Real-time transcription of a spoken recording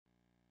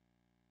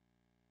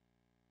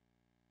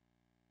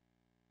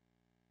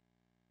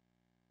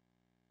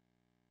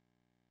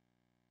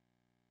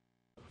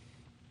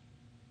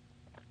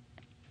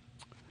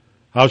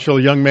How shall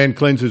a young man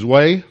cleanse his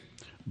way?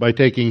 By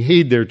taking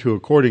heed thereto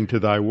according to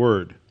thy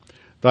word.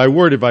 Thy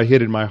word have I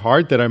hid in my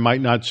heart, that I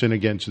might not sin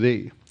against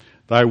thee.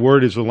 Thy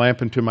word is a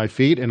lamp unto my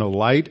feet, and a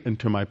light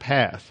unto my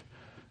path.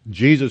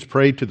 Jesus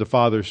prayed to the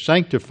Father,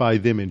 sanctify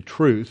them in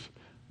truth.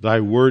 Thy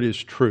word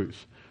is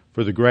truth.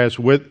 For the grass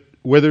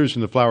withers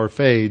and the flower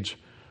fades,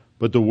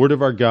 but the word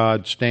of our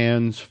God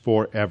stands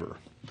forever.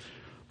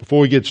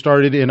 Before we get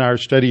started in our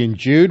study in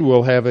Jude,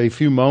 we'll have a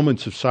few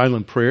moments of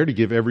silent prayer to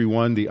give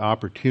everyone the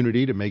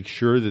opportunity to make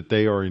sure that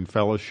they are in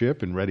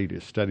fellowship and ready to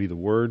study the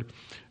Word.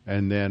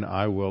 And then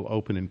I will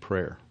open in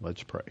prayer.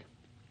 Let's pray.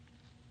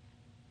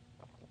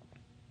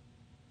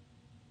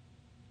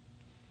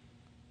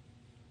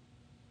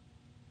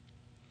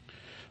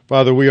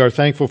 Father, we are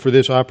thankful for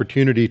this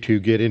opportunity to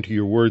get into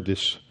your Word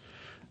this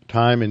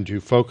time and to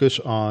focus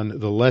on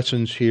the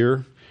lessons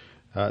here.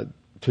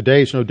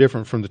 Today is no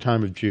different from the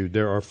time of Jude.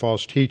 There are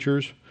false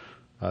teachers,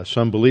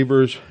 some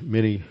believers,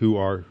 many who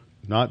are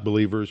not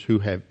believers, who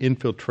have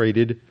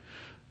infiltrated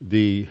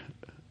the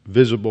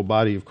visible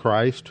body of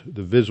Christ,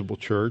 the visible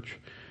church,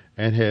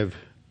 and have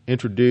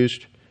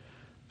introduced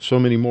so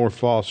many more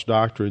false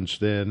doctrines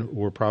than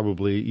were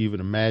probably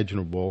even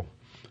imaginable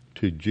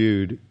to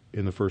Jude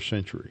in the first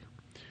century.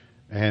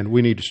 And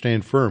we need to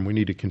stand firm. We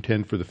need to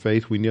contend for the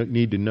faith. We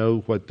need to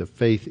know what the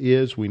faith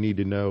is. We need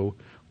to know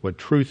what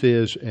truth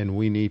is, and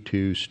we need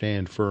to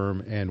stand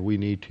firm, and we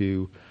need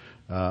to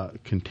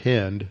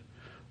contend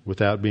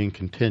without being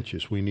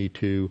contentious. We need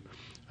to,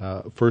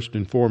 first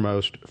and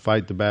foremost,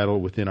 fight the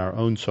battle within our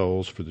own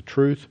souls for the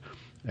truth,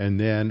 and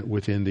then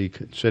within the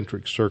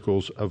concentric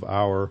circles of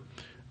our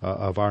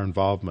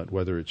involvement,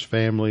 whether it's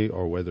family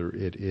or whether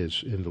it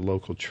is in the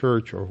local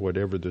church or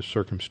whatever the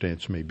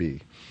circumstance may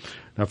be.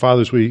 Now,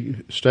 Father, as we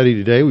study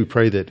today, we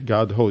pray that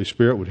God the Holy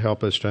Spirit would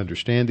help us to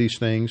understand these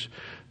things,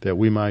 that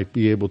we might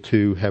be able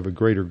to have a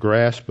greater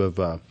grasp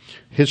of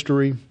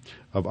history,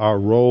 of our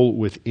role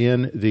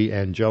within the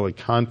angelic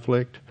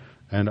conflict,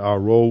 and our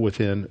role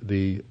within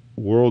the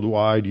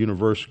worldwide,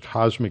 universe,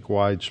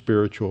 cosmic-wide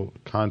spiritual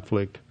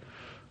conflict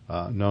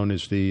known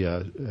as the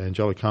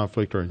angelic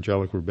conflict or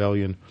angelic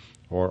rebellion,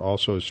 or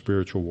also as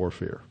spiritual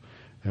warfare.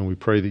 And we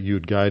pray that you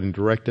would guide and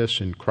direct us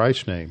in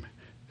Christ's name.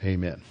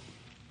 Amen.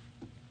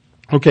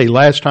 Okay,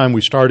 last time we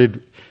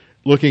started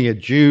looking at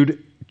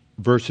Jude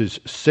verses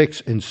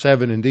 6 and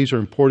 7, and these are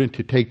important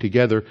to take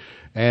together.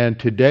 And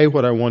today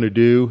what I want to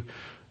do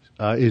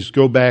is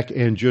go back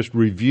and just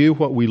review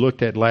what we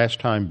looked at last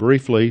time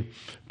briefly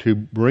to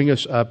bring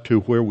us up to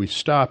where we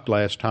stopped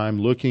last time,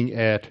 looking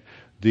at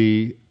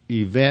the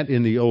event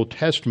in the Old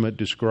Testament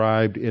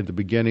described in the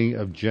beginning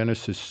of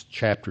Genesis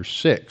chapter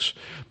 6.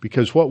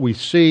 Because what we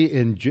see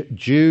in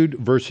Jude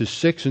verses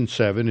 6 and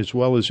 7, as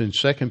well as in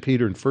 2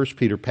 Peter and 1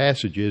 Peter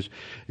passages,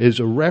 is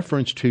a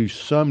reference to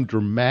some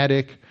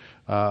dramatic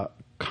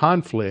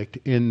conflict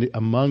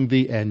among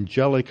the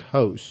angelic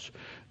hosts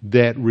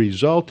that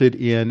resulted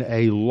in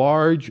a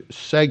large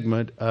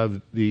segment of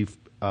the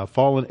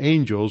fallen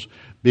angels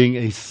being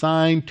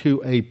assigned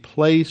to a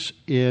place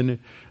in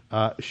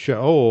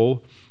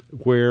Sheol,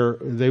 where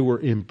they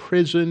were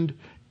imprisoned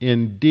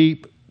in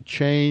deep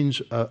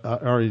chains,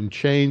 or in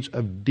chains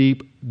of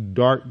deep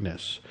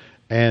darkness.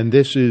 And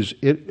this is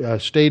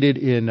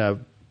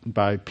stated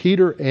by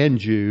Peter and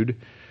Jude,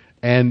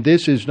 and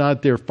this is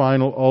not their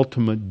final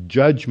ultimate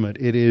judgment.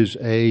 It is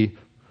a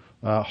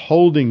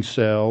holding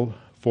cell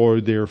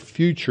for their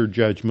future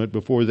judgment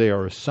before they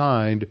are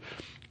assigned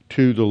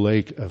to the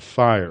lake of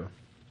fire.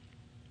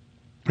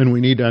 And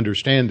we need to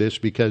understand this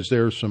because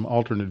there are some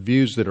alternate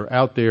views that are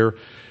out there.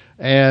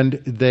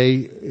 And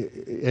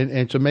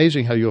it's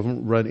amazing how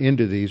you'll run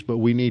into these, but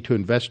we need to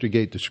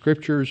investigate the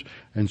Scriptures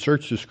and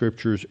search the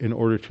Scriptures in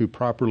order to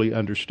properly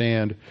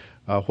understand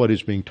what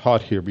is being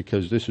taught here,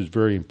 because this is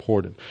very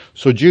important.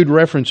 So Jude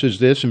references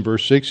this in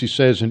verse 6. He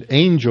says, "And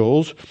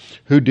angels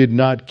who did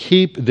not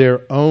keep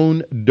their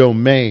own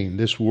domain."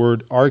 This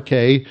word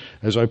arche,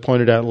 as I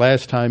pointed out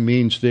last time,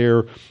 means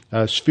their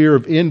sphere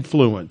of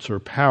influence or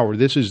power.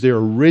 This is their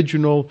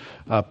original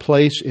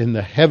place in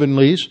the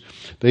heavenlies.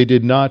 They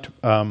did not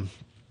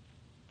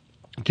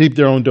keep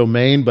their own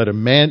domain, but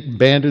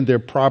abandoned their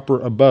proper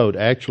abode.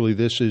 Actually,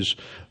 this is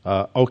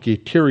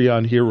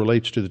okiterion here,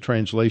 relates to the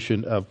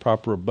translation of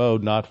proper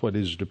abode, not what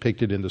is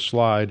depicted in the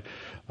slide.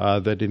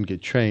 That didn't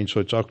get changed. So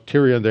it's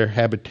okiterion, their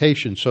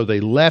habitation. So they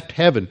left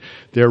heaven.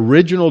 Their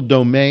original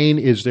domain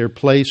is their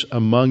place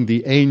among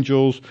the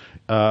angels,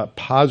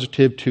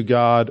 positive to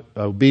God,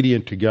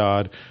 obedient to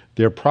God.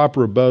 Their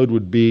proper abode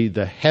would be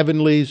the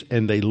heavenlies,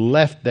 and they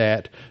left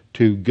that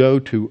to go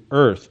to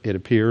earth, it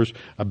appears,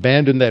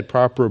 abandon that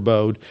proper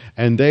abode,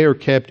 and they are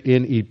kept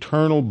in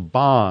eternal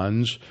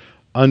bonds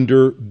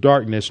under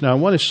darkness. Now, I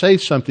want to say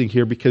something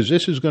here, because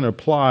this is going to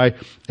apply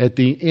at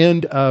the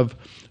end of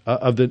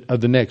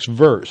the next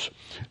verse.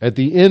 At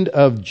the end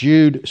of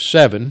Jude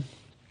 7,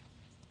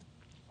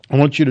 I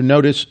want you to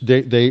notice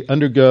they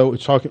undergo,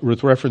 it's talking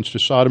with reference to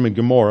Sodom and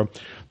Gomorrah.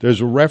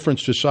 There's a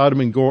reference to Sodom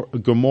and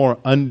Gomorrah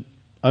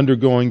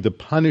undergoing the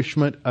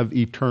punishment of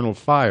eternal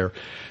fire.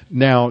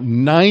 Now,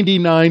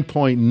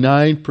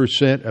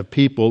 99.9% of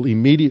people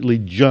immediately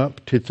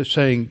jump to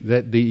saying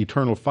that the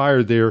eternal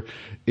fire there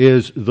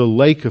is the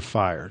lake of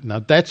fire. Now,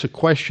 that's a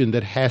question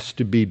that has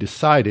to be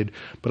decided,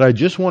 but I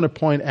just want to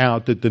point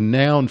out that the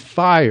noun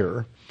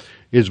fire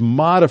is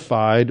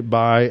modified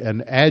by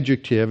an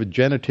adjective, a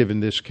genitive in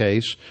this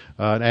case,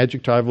 an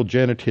adjectival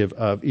genitive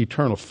of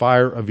eternal,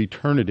 fire of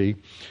eternity.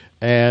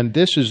 And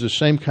this is the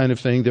same kind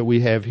of thing that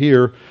we have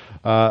here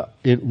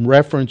in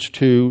reference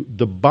to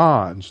the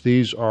bonds.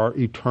 These are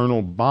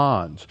eternal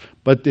bonds.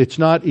 But it's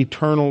not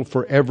eternal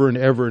forever and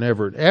ever and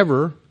ever and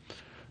ever,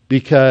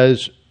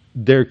 because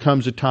there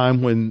comes a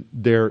time when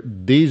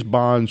these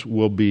bonds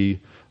will be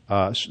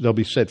they'll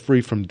be set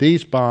free from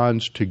these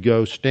bonds to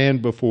go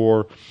stand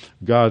before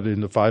God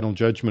in the final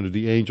judgment of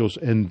the angels,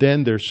 and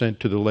then they're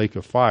sent to the lake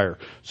of fire.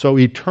 So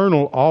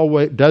eternal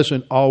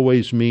doesn't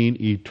always mean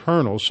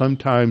eternal.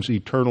 Sometimes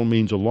eternal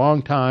means a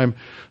long time.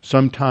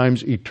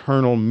 Sometimes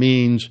eternal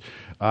means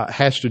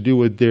has to do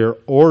with their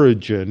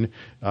origin.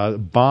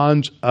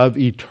 Bonds of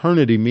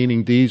eternity,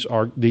 meaning these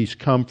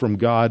come from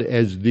God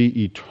as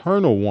the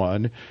eternal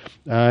one,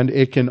 and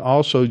it can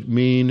also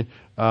mean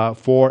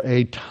for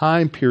a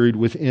time period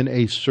within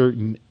a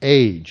certain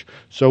age.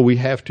 So we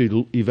have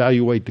to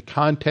evaluate the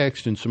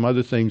context and some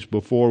other things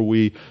before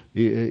we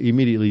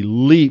immediately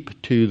leap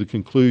to the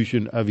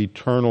conclusion of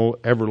eternal,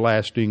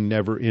 everlasting,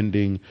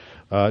 never-ending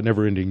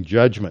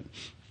judgment.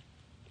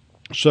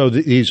 So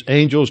these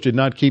angels did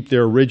not keep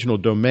their original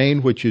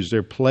domain, which is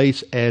their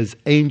place as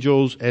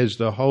angels, as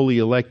the holy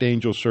elect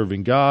angels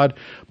serving God,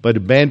 but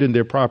abandoned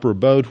their proper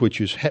abode, which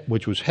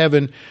was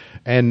heaven,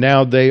 and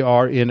now they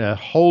are in a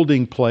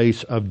holding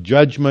place of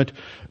judgment,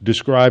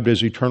 described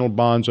as eternal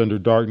bonds under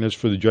darkness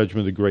for the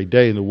judgment of the great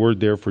day. And the word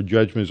there for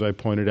judgment, as I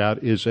pointed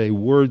out, is a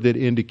word that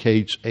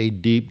indicates a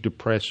deep,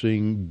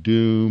 depressing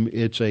doom.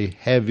 It's a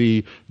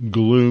heavy,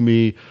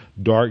 gloomy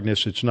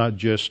darkness. It's not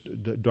just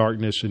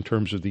darkness in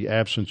terms of the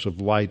absence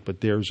of light, but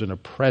there's an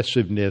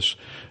oppressiveness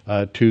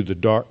to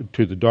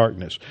the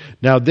darkness.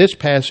 Now, this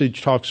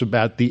passage talks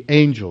about the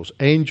angels.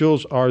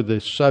 Angels are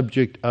the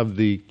subject of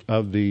the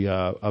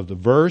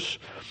verse.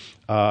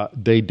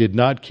 They did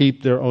not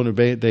keep their own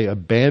abode. They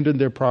abandoned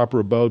their proper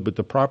abode, but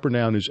the proper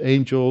noun is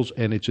angels,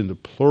 and it's in the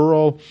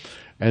plural.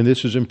 And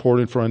this is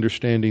important for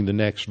understanding the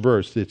next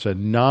verse. It's a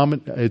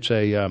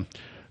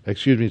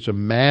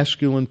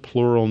masculine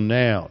plural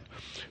noun.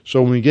 So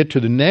when we get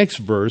to the next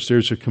verse,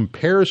 there's a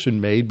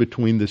comparison made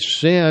between the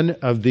sin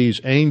of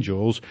these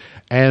angels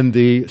and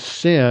the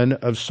sin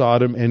of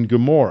Sodom and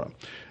Gomorrah.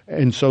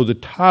 And so the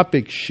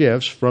topic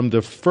shifts from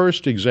the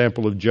first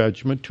example of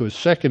judgment to a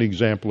second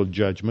example of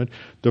judgment.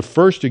 The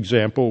first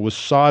example was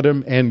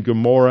Sodom and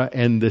Gomorrah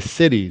and the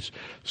cities.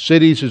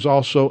 Cities is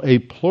also a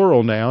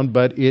plural noun,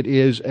 but it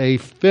is a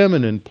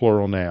feminine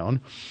plural noun.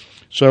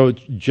 So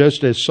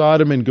just as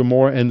Sodom and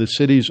Gomorrah and the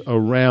cities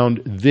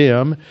around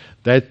them,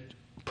 that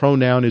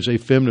pronoun is a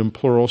feminine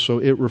plural, so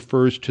it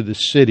refers to the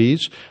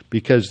cities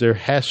because there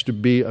has to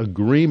be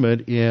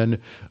agreement in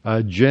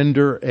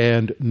gender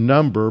and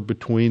number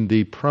between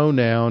the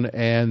pronoun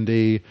and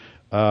its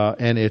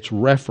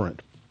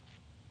referent.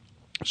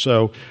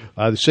 So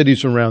the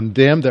cities around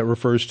them, that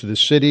refers to the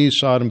cities,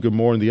 Sodom,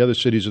 Gomorrah, and the other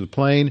cities of the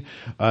plain.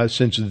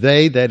 Since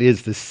they, that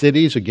is the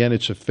cities, again,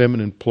 it's a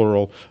feminine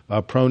plural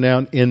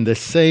pronoun, in the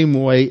same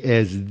way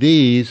as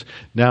these.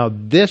 Now,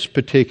 this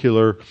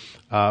particular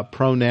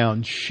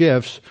pronoun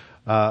shifts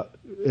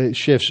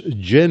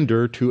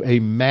gender to a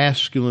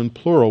masculine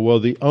plural.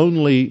 Well, the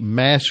only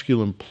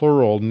masculine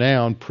plural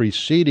noun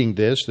preceding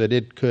this that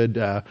it could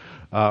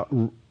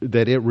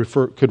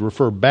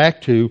refer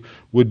back to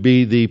would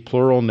be the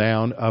plural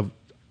noun of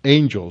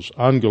angels,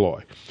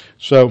 angeloi.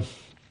 So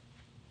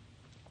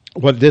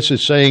what this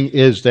is saying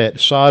is that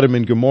Sodom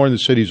and Gomorrah and the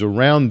cities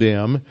around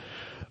them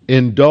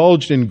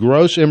indulged in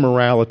gross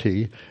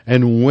immorality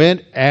and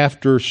went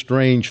after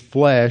strange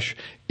flesh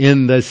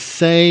in the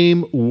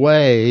same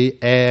way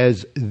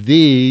as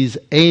these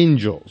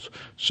angels.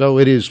 So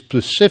it is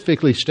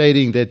specifically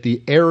stating that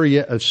the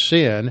area of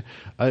sin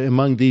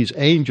among these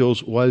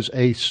angels was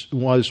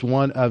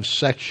one of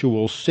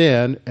sexual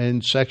sin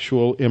and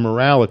sexual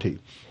immorality.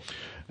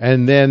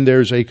 And then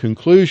there's a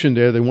conclusion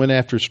there. They went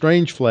after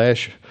strange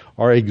flesh,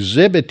 are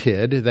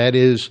exhibited, that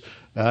is,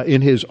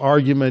 in his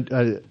argument,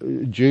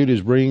 Jude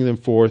is bringing them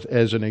forth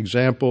as an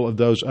example of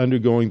those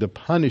undergoing the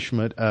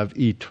punishment of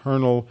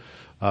eternal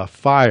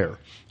fire.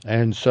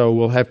 And so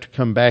we'll have to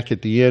come back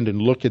at the end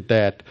and look at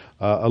that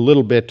a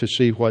little bit to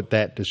see what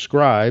that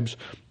describes.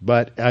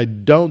 But I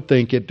don't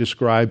think it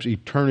describes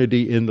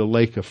eternity in the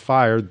lake of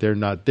fire. They're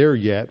not there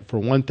yet. For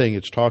one thing,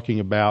 it's talking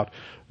about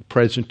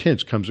present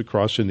tense. Comes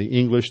across in the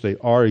English. They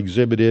are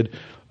exhibited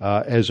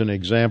as an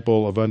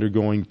example of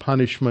undergoing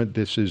punishment.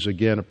 This is,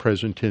 again, a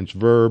present tense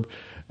verb.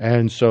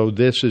 And so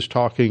this is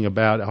talking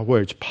about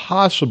where it's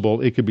possible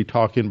it could be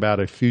talking about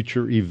a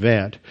future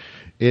event.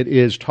 It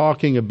is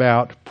talking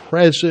about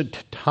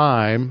present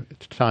time, at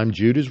the time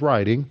Jude is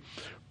writing,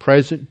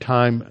 present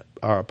time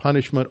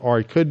punishment, or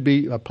it could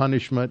be a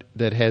punishment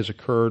that has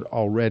occurred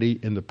already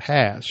in the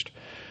past.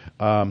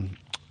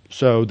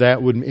 So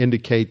that would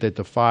indicate that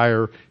the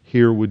fire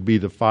here would be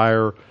the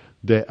fire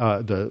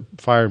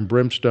and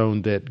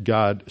brimstone that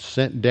God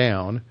sent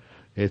down.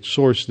 Its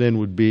source then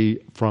would be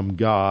from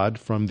God,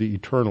 from the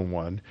Eternal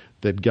One,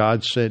 that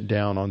God sent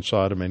down on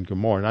Sodom and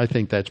Gomorrah. And I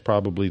think that's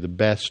probably the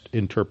best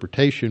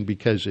interpretation,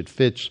 because it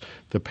fits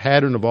the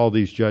pattern of all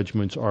these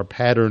judgments, our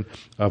pattern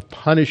of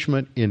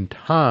punishment in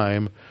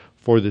time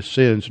for the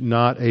sins,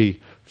 not a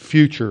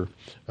future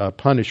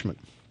punishment.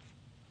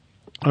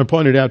 I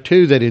pointed out,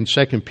 too, that in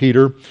 2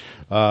 Peter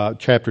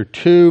chapter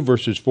 2,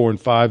 verses 4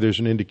 and 5, there's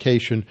an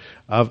indication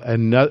of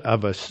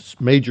a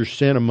major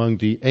sin among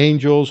the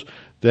angels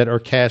that are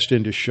cast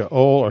into Sheol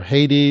or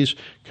Hades,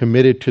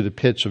 committed to the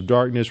pits of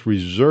darkness,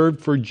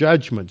 reserved for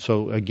judgment.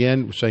 So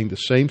again, we're saying the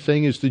same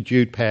thing as the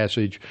Jude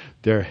passage.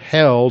 They're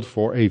held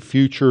for a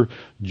future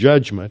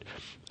judgment.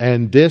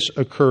 And this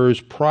occurs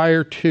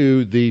prior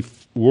to the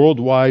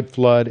worldwide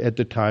flood at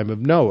the time of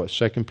Noah.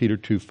 2 Peter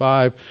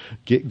 2:5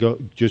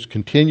 just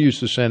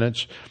continues the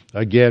sentence.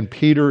 Again,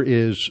 Peter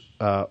is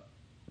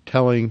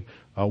telling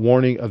a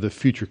warning of the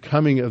future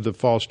coming of the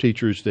false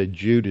teachers that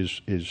Jude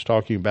is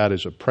talking about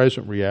as a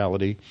present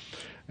reality.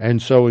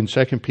 And so in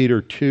 2 Peter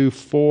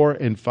 2:4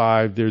 and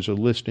 5, there's a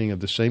listing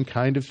of the same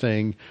kind of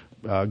thing,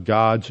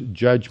 God's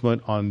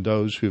judgment on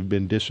those who have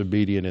been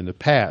disobedient in the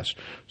past.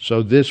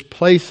 So this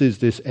places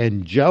this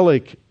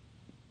angelic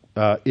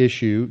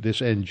issue,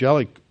 this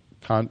angelic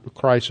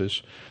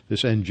crisis,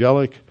 this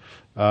angelic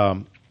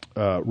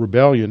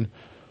rebellion,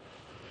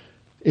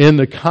 in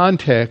the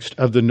context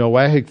of the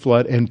Noahic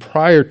flood and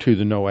prior to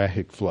the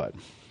Noahic flood.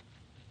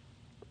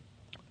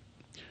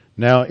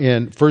 Now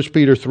in 1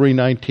 Peter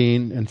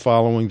 3:19 and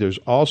following, there's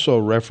also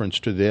reference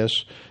to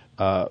this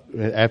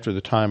after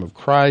the time of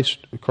Christ's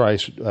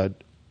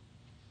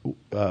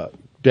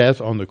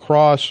death on the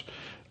cross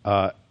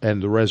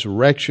and the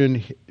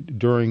resurrection,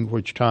 during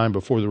which time,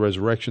 before the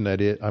resurrection,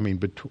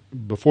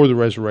 before the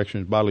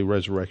resurrection, his bodily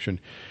resurrection,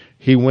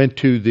 he went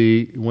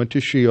to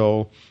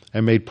Sheol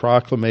and made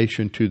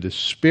proclamation to the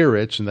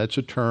spirits, and that's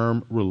a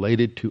term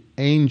related to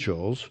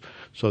angels.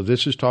 So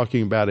this is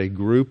talking about a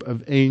group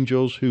of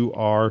angels who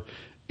are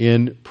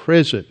in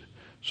prison.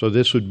 So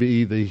this would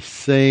be the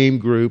same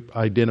group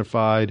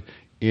identified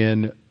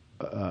in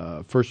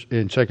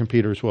 2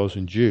 Peter as well as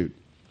in Jude.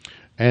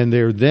 And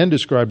they're then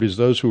described as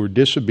those who were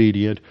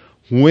disobedient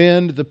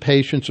when the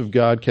patience of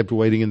God kept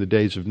waiting in the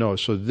days of Noah.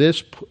 So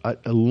this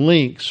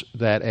links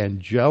that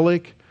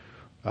angelic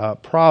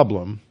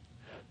problem,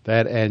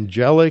 that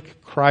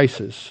angelic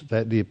crisis,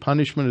 that the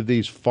punishment of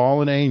these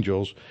fallen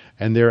angels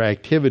and their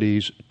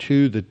activities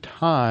to the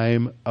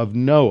time of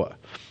Noah.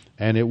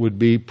 And it would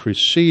be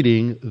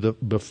preceding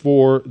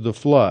before the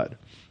flood.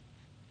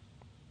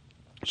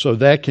 So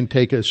that can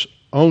take us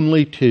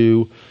only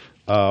to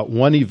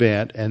one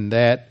event, and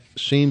that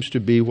seems to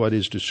be what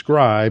is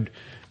described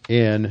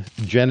in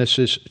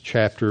Genesis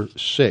chapter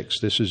 6.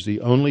 This is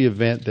the only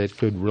event that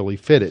could really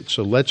fit it.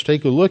 So let's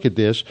take a look at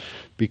this,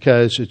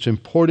 because it's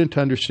important to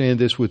understand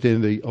this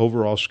within the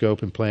overall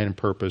scope and plan and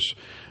purpose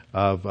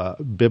of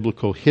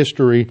biblical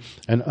history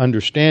and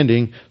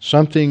understanding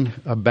something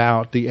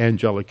about the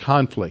angelic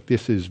conflict.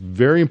 This is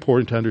very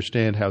important to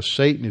understand how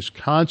Satan is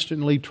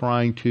constantly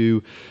trying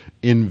to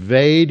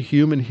invade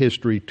human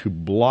history to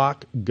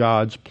block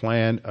God's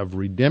plan of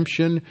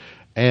redemption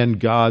and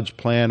God's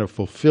plan of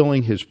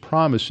fulfilling His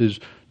promises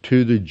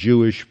to the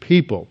Jewish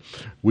people.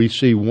 We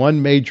see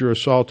one major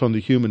assault on the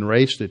human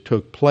race that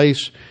took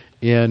place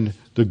in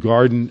the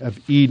Garden of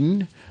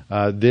Eden.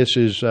 This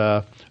is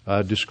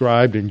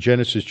described in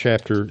Genesis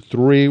chapter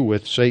 3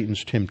 with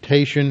Satan's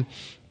temptation.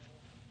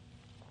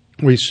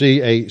 We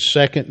see a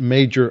second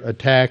major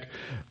attack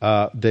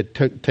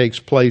that takes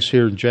place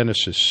here in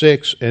Genesis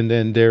 6, and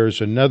then there's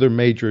another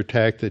major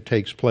attack that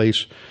takes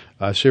place,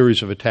 a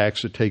series of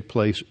attacks that take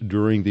place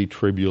during the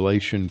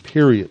tribulation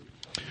period.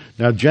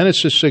 Now,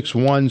 Genesis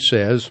 6:1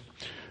 says,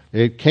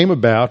 "It came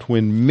about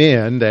when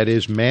men," that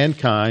is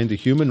mankind, the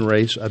human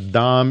race,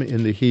 Adam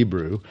in the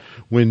Hebrew,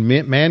 when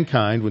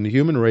the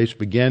human race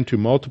began to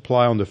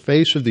multiply on the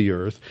face of the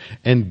earth,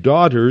 and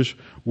daughters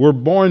were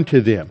born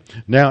to them.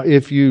 Now,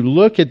 if you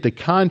look at the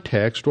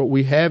context, what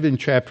we have in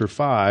chapter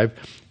 5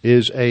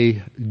 is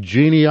a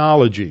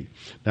genealogy.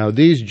 Now,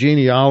 these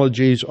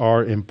genealogies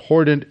are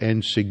important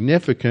and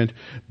significant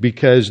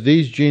because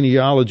these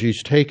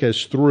genealogies take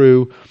us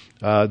through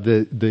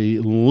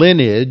the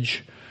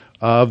lineage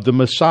of the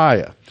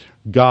Messiah.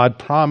 God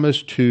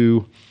promised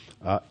to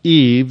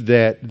Eve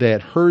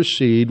that her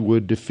seed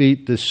would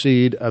defeat the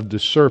seed of the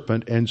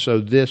serpent, and so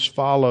this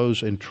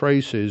follows and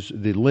traces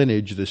the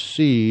lineage, the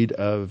seed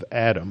of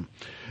Adam.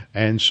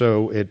 And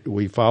so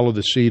we follow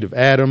the seed of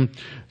Adam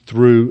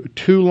through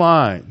two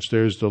lines.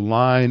 There's the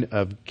line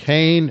of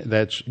Cain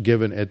that's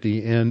given at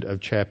the end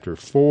of chapter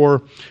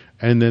 4,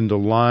 and then the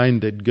line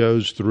that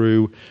goes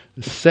through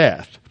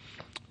Seth.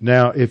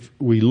 Now, if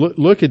we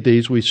look at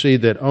these, we see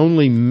that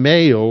only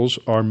males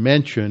are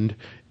mentioned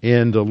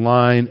in the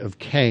line of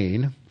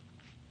Cain.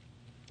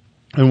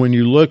 And when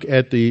you look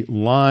at the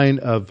line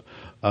of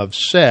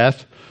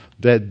Seth,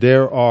 that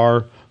there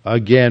are,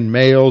 again,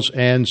 males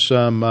and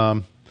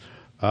some,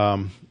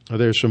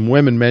 there's some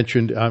women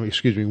mentioned,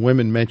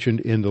 women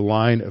mentioned in the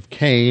line of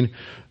Cain.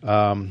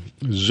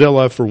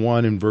 Zillah, for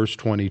one, in verse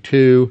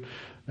 22,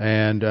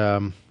 and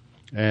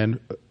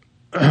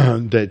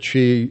that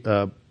she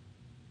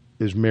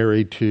is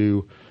married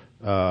to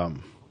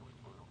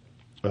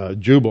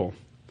Jubal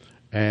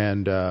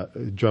and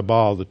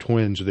Jabal, the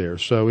twins there.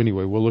 So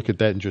anyway, we'll look at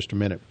that in just a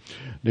minute.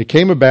 And it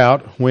came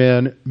about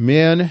when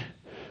men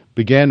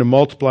began to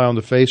multiply on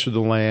the face of the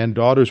land,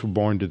 daughters were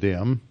born to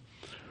them,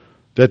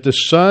 that the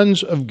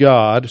sons of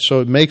God,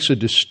 so it makes a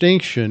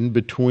distinction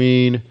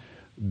between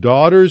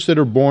daughters that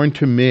are born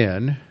to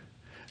men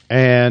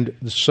and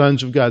the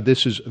sons of God.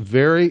 This is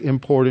very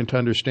important to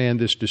understand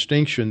this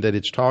distinction, that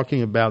it's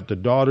talking about the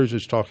daughters,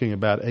 it's talking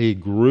about a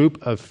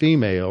group of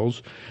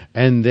females,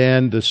 and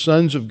then the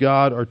sons of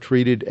God are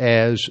treated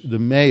as the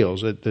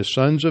males. That the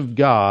sons of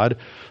God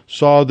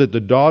saw that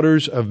the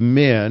daughters of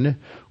men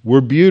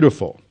were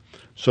beautiful.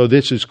 So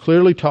this is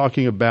clearly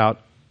talking about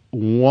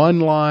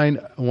one line,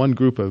 one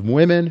group of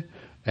women,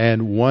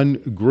 and one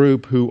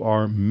group who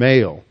are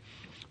male.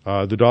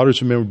 The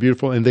daughters of men were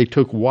beautiful, and they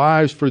took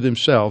wives for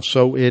themselves.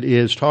 So it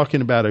is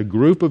talking about a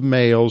group of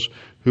males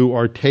who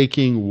are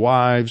taking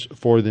wives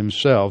for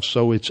themselves.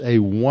 So it's a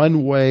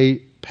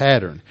one-way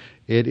pattern.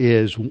 It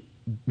is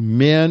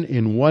men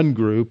in one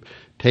group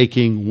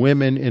taking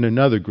women in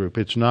another group.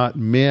 It's not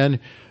women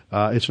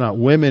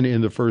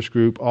in the first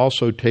group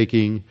also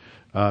taking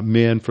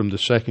men from the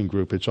second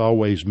group. It's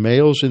always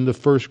males in the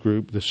first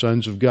group, the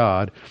sons of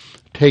God,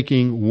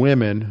 taking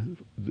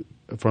women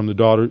from the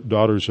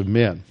daughters of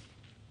men.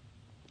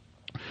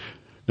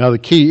 Now, the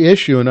key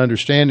issue in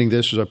understanding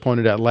this, as I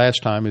pointed out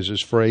last time, is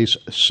this phrase,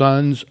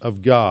 sons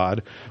of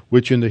God,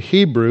 which in the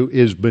Hebrew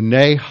is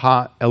B'nai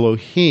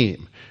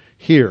Ha-Elohim.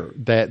 Here,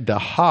 that the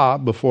Ha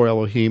before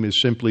Elohim is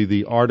simply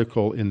the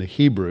article in the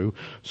Hebrew.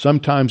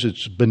 Sometimes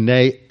it's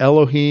B'nai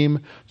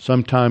Elohim,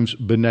 sometimes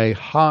B'nai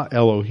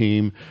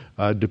Ha-Elohim,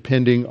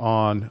 depending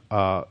on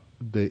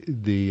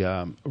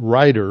the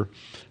writer.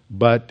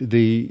 But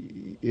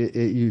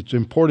it's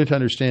important to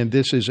understand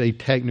this is a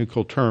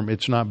technical term.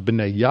 It's not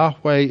B'nai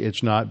Yahweh,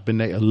 it's not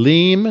B'nai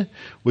Elim,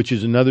 which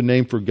is another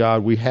name for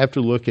God. We have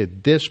to look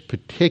at this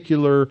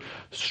particular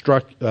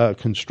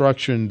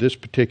construction, this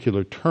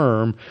particular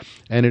term,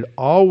 and it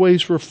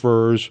always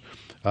refers,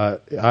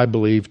 I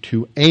believe,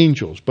 to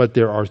angels. But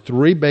there are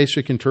three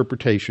basic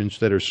interpretations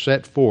that are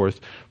set forth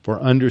for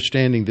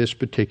understanding this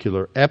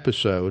particular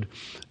episode.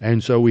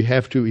 And so we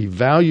have to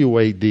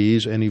evaluate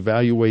these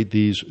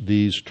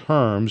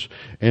terms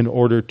in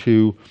order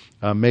to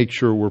make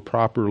sure we're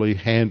properly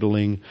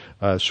handling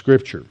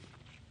Scripture.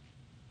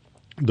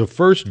 The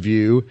first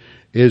view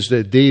is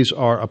that these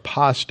are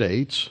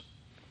apostates,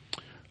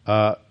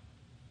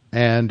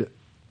 and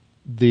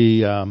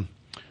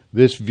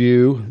this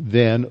view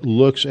then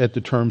looks at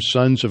the term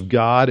sons of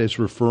God as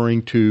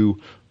referring to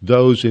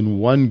those in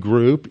one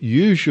group.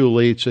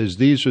 Usually it says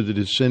these are the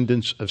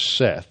descendants of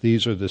Seth.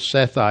 These are the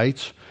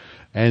Sethites,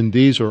 and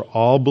these are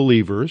all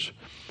believers.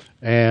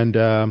 And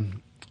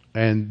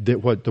that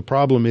what the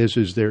problem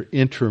is they're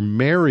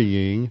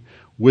intermarrying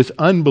with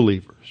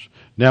unbelievers.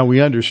 Now,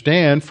 we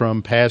understand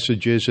from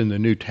passages in the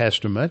New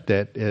Testament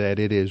that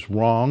it is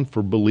wrong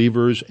for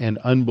believers and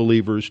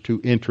unbelievers to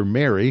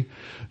intermarry,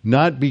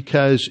 not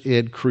because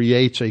it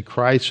creates a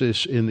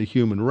crisis in the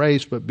human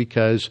race, but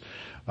because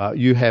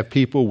you have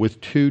people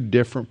with two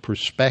different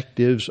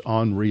perspectives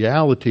on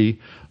reality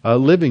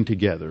living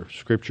together.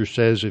 Scripture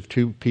says if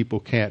two people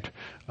can't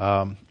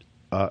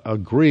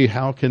agree,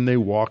 how can they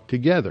walk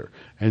together?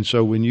 And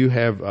so when you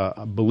have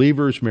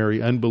believers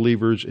marry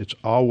unbelievers, it's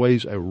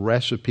always a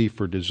recipe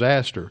for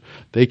disaster.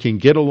 They can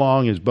get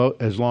along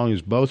as long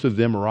as both of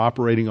them are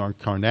operating on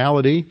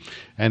carnality,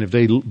 and if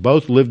they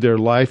both live their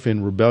life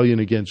in rebellion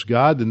against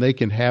God, then they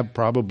can have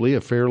probably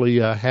a fairly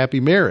happy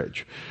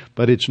marriage.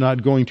 But it's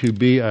not going to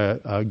be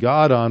a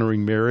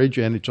God-honoring marriage,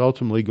 and it's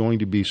ultimately going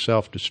to be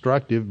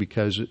self-destructive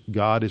because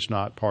God is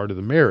not part of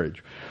the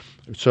marriage.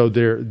 So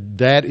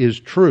that is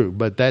true,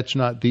 but that's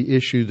not the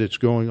issue that's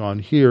going on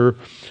here.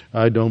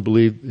 I don't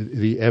believe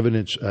the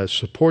evidence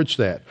supports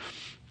that.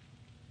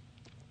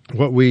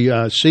 What we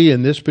see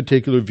in this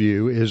particular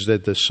view is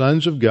that the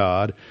sons of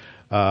God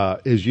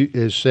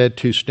is said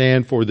to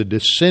stand for the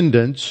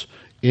descendants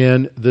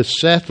in the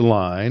Seth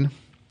line,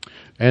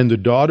 and the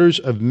daughters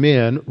of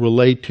men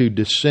relate to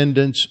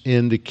descendants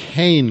in the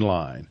Cain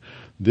line.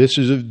 This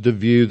is the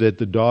view that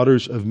the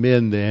daughters of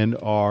men then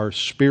are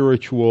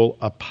spiritual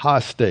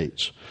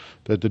apostates.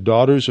 That the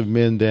daughters of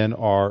men then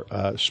are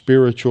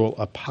spiritual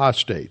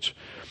apostates.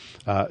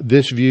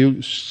 This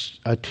view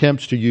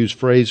attempts to use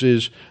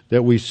phrases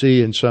that we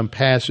see in some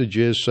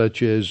passages,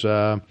 such as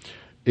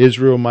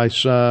Israel, my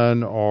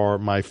son, or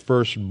my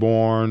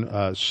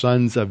firstborn,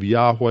 sons of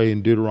Yahweh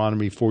in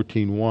Deuteronomy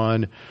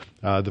 14:1.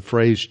 The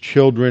phrase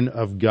children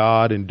of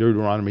God in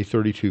Deuteronomy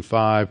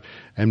 32:5,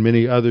 and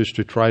many others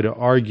to try to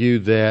argue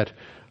that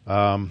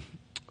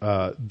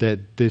that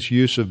this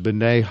use of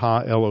B'nai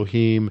Ha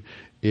Elohim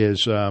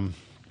is,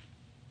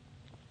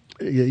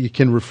 you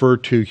can refer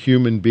to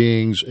human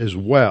beings as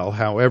well.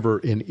 However,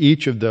 in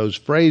each of those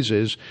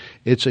phrases,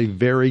 it's a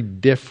very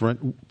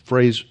different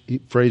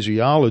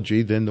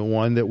phraseology than the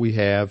one that we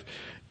have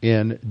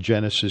in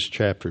Genesis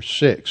chapter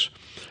 6.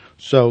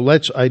 So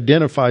let's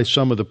identify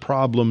some of the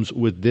problems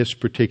with this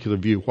particular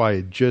view, why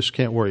it just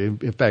can't work.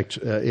 In fact,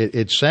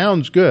 it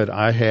sounds good.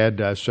 I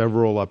had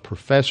several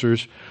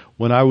professors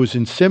when I was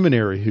in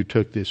seminary who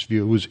took this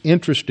view. It was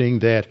interesting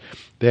that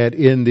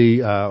in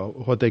the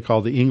what they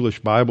call the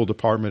English Bible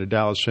Department at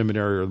Dallas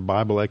Seminary, or the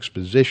Bible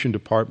Exposition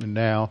Department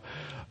now,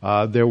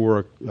 there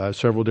were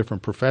several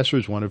different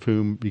professors, one of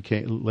whom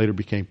later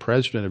became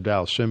president of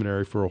Dallas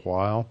Seminary for a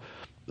while,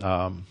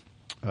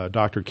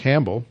 Dr.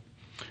 Campbell.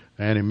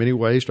 And in many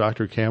ways,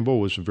 Dr.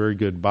 Campbell was a very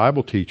good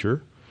Bible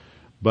teacher,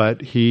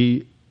 but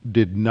he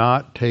did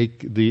not take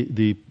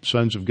the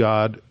sons of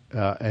God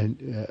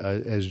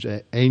as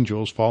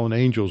angels, fallen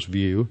angels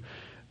view,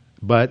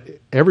 but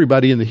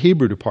everybody in the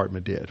Hebrew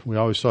department did. We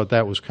always thought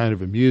that was kind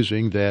of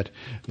amusing that,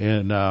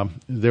 and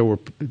there were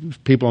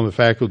people on the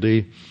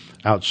faculty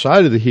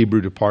outside of the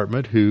Hebrew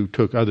department who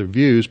took other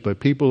views, but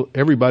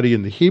everybody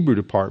in the Hebrew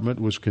department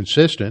was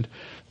consistent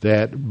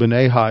that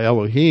B'nai Ha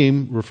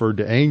Elohim referred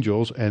to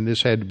angels, and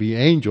this had to be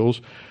angels,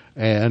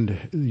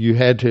 and you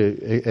had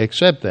to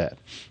accept that.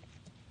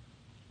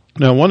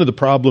 Now, one of the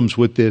problems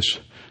with this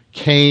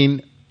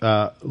Cain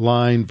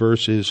line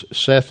versus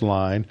Seth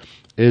line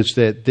is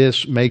that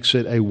this makes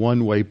it a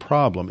one-way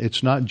problem.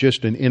 It's not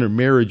just an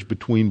intermarriage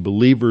between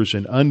believers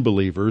and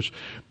unbelievers,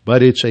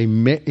 but it's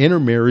an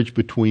intermarriage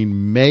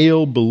between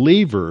male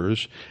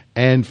believers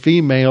and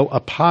female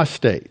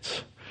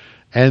apostates.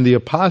 And the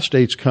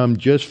apostates come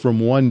just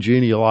from one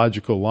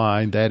genealogical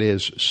line, that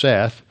is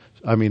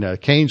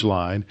Cain's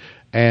line,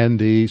 and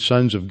the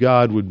sons of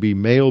God would be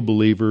male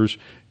believers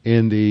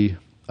in the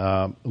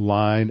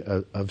line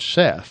of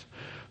Seth.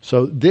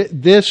 So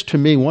this, to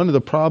me, one of the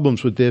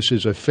problems with this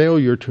is a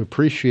failure to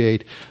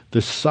appreciate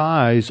the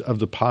size of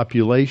the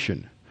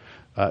population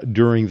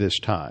during this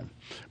time,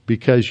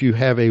 because you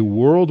have a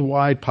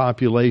worldwide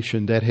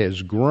population that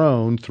has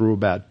grown through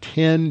about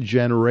 10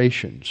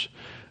 generations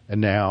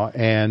now,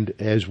 and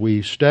as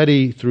we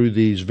study through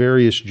these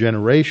various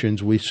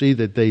generations, we see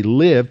that they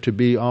live to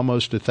be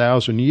almost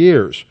 1,000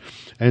 years.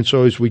 And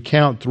so as we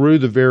count through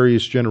the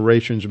various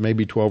generations,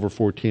 maybe 12 or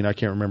 14, I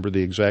can't remember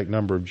the exact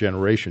number of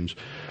generations,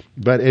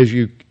 but as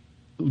you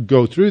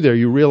go through there,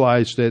 you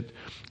realize that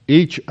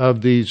each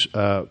of these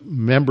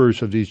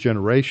members of these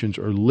generations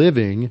are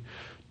living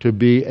to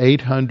be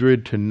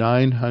 800 to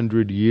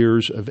 900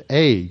 years of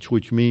age,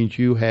 which means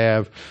you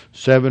have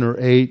 7 or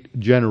 8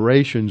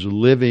 generations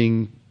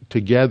living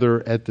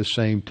together at the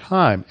same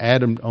time.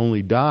 Adam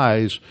only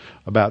dies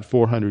about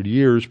 400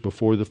 years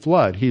before the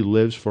flood. He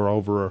lives for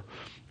over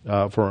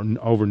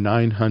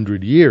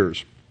 900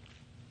 years.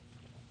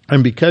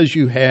 And because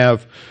you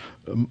have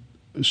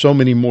so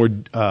many more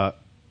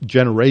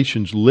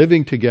generations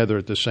living together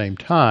at the same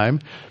time,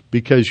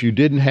 because you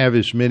didn't have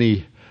as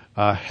many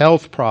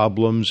health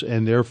problems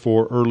and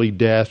therefore early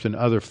death and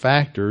other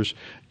factors,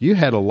 you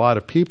had a lot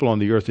of people on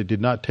the earth. It did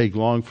not take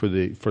long for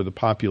the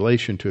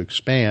population to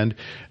expand.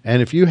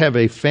 And if you have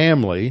a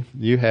family,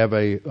 you have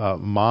a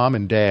mom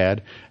and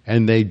dad,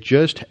 and they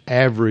just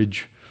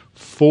average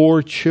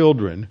 4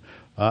 children.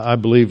 I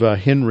believe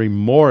Henry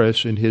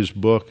Morris, in his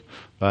book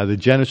The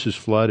Genesis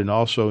Flood, and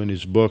also in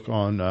his book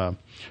on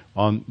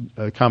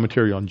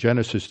commentary on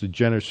Genesis, the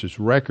Genesis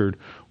Record,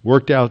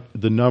 worked out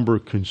the number,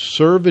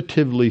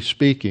 conservatively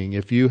speaking,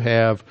 if you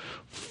have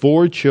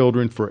 4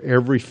 children for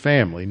every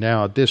family.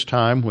 Now, at this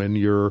time, when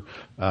your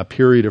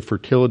period of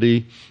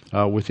fertility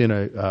within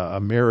a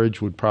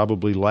marriage would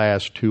probably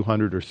last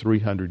 200 or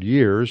 300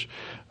 years,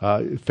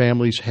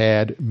 families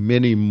had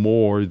many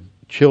more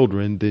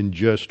children than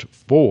just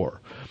 4.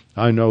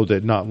 I know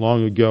that not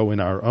long ago in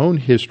our own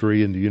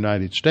history in the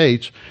United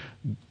States,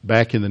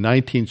 back in the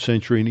 19th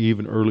century and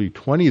even early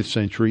 20th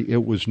century,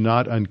 it was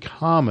not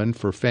uncommon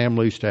for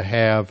families to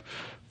have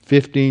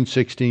 15,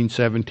 16,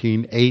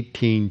 17,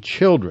 18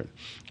 children.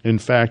 In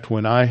fact,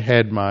 when I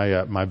had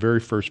my very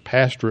first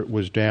pastorate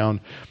was down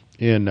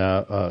in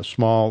a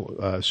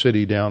small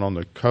city down on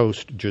the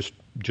coast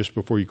just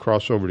before you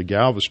cross over to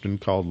Galveston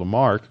called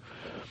Lamarck,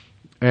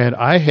 and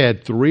I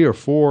had 3 or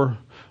 4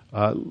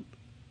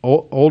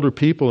 older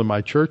people in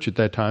my church at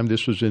that time.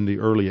 This was in the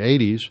early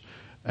 80s.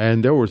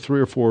 And there were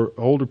 3 or 4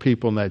 older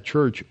people in that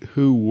church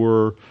who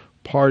were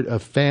part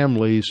of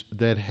families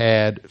that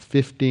had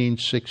 15,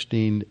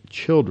 16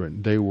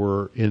 children. They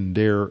were in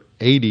their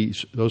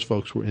 80s. Those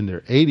folks were in their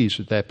 80s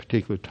at that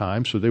particular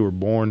time, so they were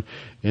born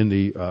in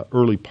the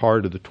early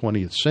part of the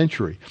 20th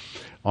century.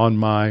 On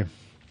my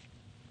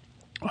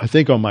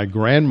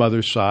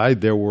grandmother's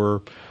side, there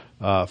were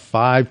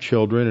 5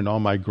 children, and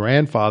on my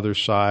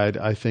grandfather's side,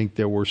 I think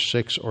there were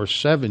 6 or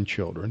 7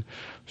 children.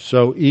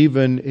 So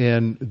even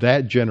in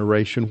that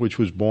generation, which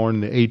was born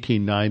in the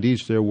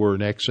 1890s, there were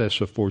in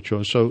excess of 4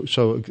 children.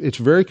 So it's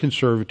very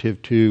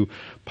conservative to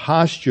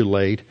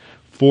postulate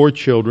 4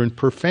 children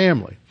per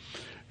family.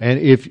 And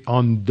if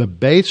on the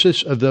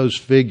basis of those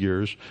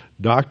figures,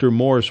 Dr.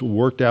 Morris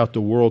worked out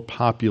the world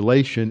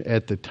population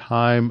at the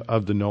time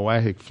of the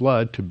Noahic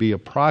flood to be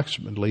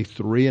approximately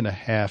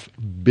 3.5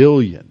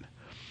 billion.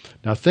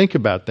 Now think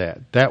about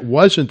that. That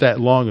wasn't that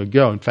long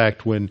ago. In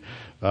fact, when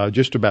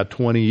just about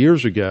 20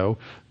 years ago,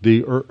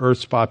 the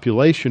Earth's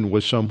population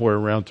was somewhere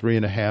around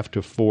 3.5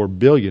 to 4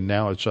 billion.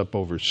 Now it's up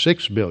over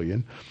 6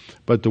 billion.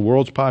 But the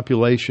world's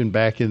population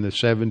back in the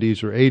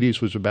 70s or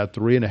 80s was about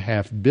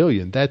 3.5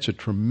 billion. That's a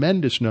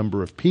tremendous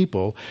number of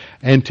people.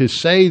 And to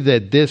say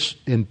that this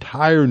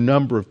entire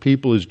number of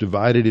people is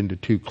divided into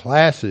two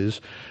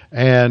classes,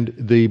 and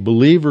the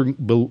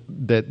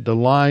that the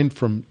line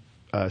from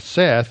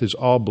Seth is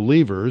all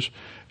believers,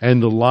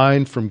 and the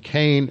line from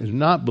Cain is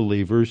not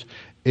believers,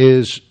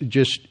 is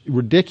just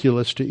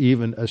ridiculous to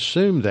even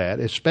assume that,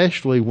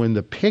 especially when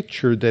the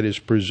picture that is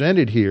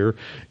presented here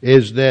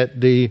is that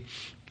the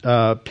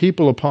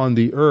people upon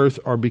the earth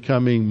are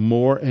becoming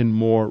more and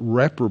more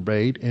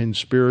reprobate and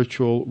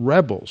spiritual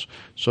rebels.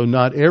 So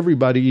not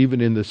everybody, even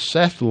in the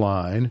Seth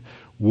line,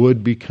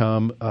 would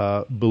become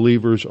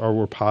believers or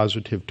were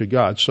positive to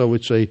God. So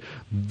it's a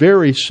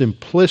very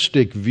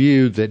simplistic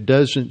view that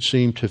doesn't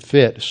seem to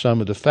fit some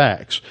of the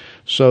facts.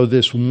 So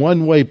this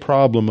one-way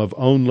problem of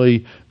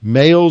only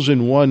males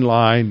in one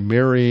line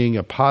marrying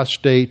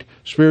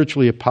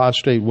spiritually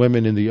apostate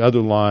women in the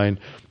other line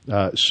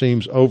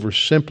seems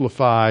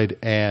oversimplified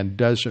and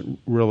doesn't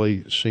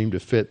really seem to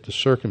fit the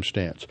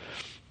circumstance.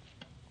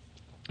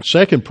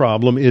 Second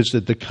problem is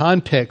that the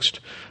context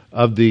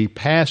of the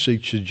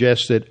passage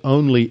suggests that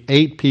only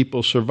 8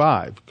 people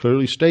survived.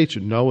 Clearly states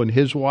it. Noah and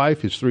his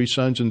wife, his 3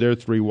 sons and their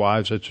 3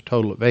 wives, that's a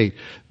total of 8.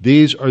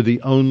 These are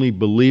the only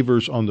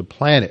believers on the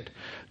planet.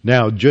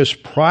 Now,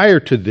 just prior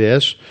to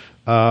this,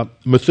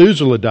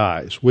 Methuselah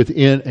dies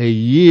within a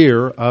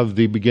year of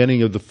the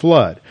beginning of the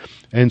flood.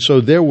 And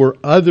so there were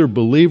other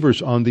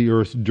believers on the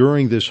earth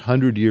during this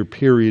 100-year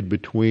period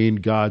between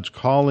God's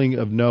calling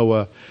of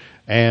Noah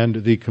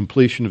and the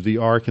completion of the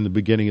ark and the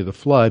beginning of the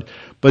flood.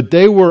 But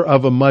they were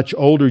of a much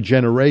older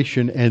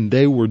generation, and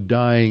they were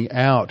dying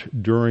out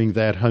during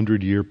that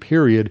 100-year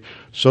period,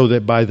 so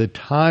that by the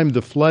time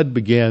the flood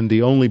began,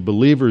 the only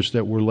believers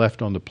that were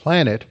left on the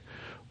planet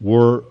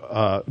were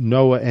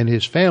Noah and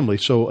his family.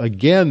 So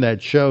again,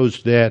 that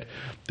shows that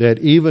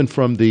even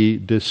from the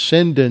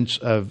descendants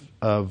of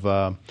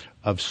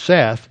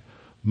Seth,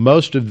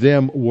 most of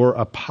them were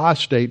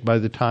apostate by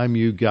the time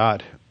you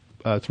got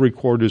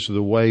 3/4 of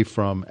the way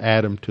from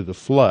Adam to the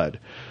flood.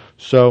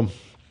 So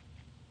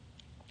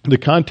the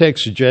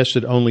context suggests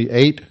that only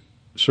 8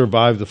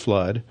 survived the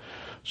flood.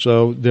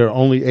 So there are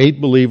only 8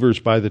 believers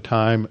by the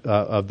time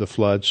of the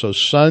flood. So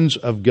sons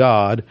of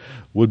God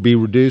would be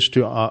reduced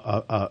to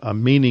a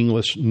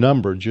meaningless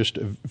number, just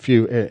a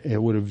few. It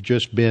would have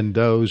just been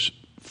those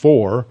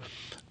 4.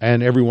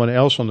 And everyone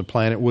else on the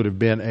planet would have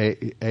been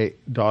a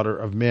daughter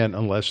of men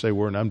unless they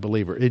were an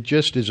unbeliever. It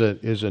just is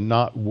a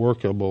not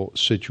workable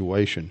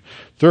situation.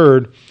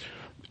 Third,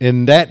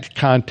 in that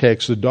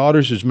context, the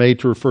daughters is made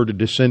to refer to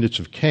descendants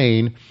of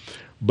Cain,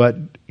 but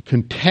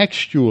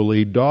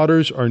contextually,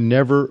 daughters are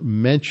never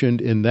mentioned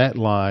in that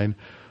line,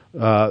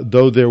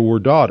 though there were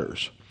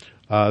daughters.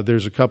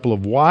 There's a couple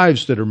of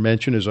wives that are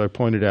mentioned, as I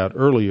pointed out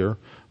earlier,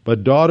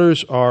 but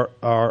daughters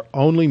are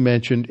only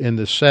mentioned in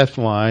the Seth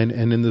line,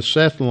 and in the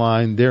Seth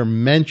line, they're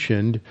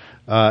mentioned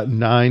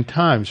 9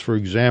 times. For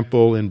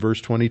example, in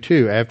verse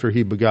 22, after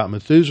he begot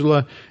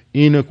Methuselah,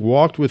 Enoch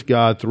walked with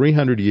God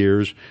 300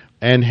 years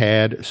and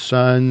had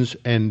sons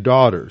and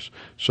daughters.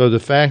 So the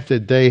fact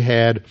that they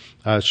had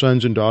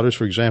sons and daughters,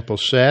 for example,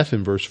 Seth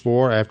in verse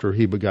 4, after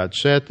he begot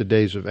Seth, the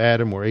days of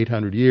Adam were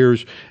 800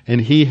 years, and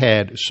he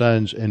had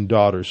sons and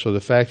daughters. So the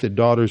fact that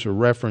daughters are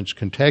referenced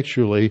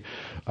contextually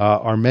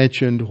are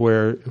mentioned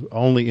where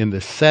only in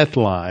the Seth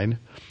line,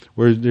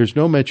 where there's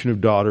no mention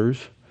of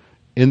daughters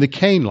in the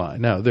Cain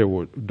line. Now, there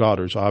were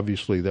daughters,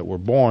 obviously, that were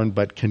born,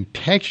 but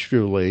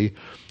contextually,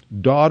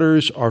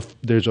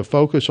 there's a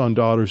focus on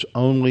daughters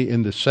only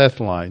in the Seth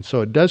line. So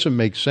it doesn't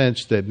make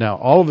sense that now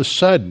all of a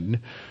sudden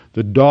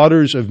the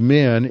daughters of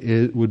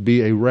men would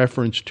be a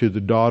reference to the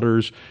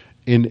daughters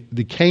in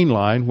the Cain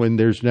line when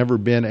there's never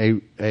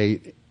been a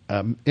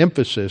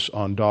emphasis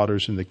on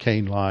daughters in the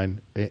Cain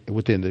line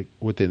within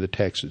the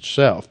text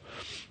itself.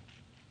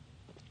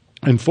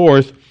 And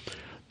fourth,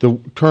 the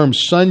term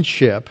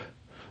sonship,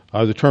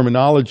 the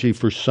terminology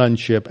for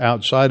sonship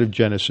outside of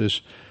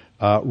Genesis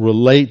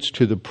relates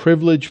to the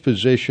privileged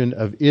position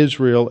of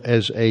Israel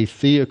as a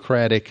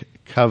theocratic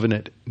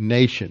covenant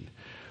nation.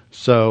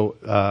 So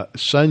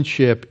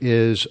sonship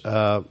is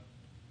the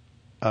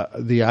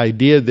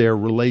idea there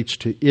relates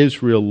to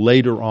Israel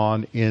later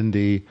on in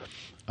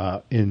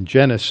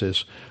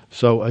Genesis.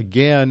 So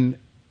again,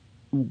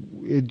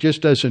 it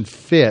just doesn't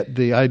fit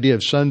the idea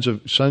of sons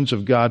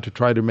of God to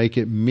try to make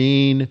it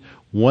mean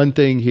one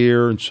thing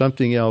here and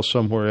something else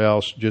somewhere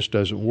else just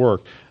doesn't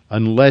work.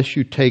 Unless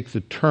you take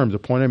the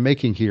point I'm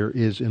making here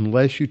is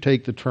unless you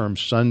take the term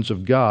sons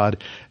of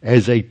God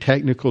as a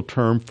technical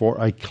term for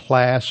a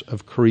class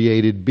of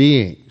created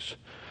beings.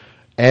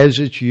 as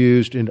it's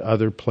used in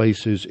other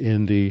places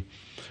in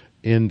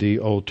the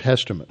Old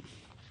Testament.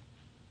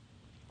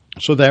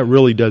 So that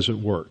really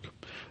doesn't work.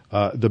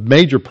 The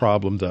major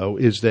problem, though,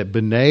 is that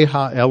B'nai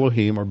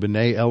Ha-Elohim, or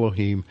B'nai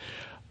Elohim,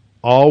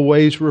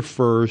 always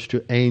refers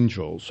to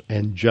angels,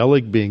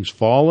 angelic beings,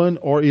 fallen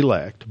or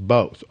elect,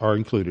 both are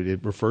included.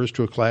 It refers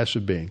to a class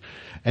of being.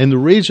 And the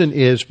reason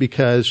is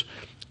because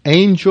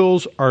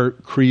angels are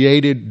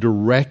created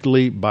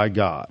directly by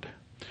God,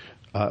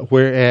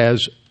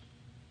 whereas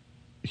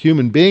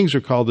human beings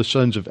are called the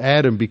sons of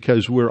Adam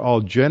because we're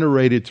all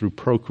generated through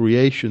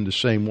procreation the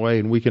same way,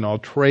 and we can all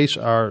trace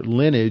our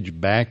lineage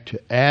back to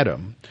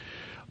Adam.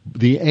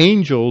 The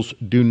angels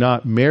do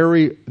not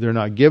marry, they're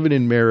not given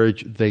in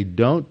marriage, they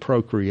don't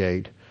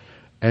procreate,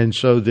 and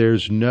so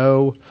there's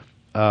no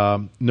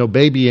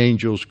baby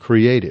angels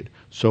created.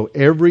 So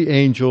every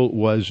angel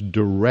was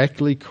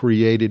directly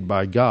created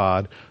by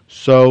God.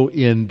 So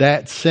in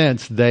that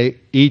sense,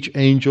 each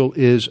angel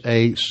is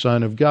a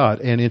son of God.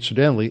 And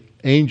incidentally,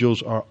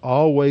 angels are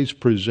always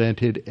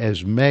presented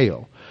as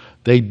male.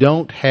 They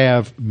don't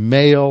have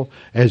male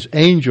as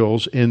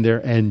angels in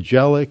their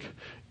angelic,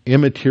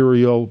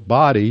 immaterial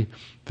body.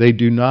 They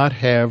do not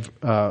have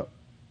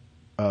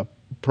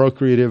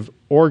procreative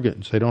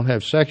organs. They don't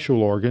have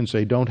sexual organs.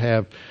 They don't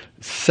have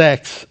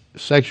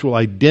sexual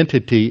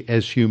identity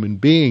as human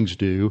beings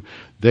do.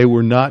 They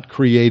were not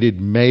created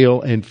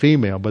male and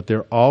female, but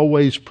they're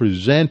always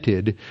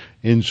presented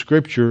in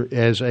Scripture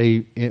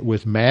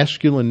with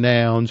masculine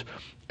nouns,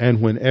 and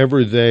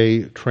whenever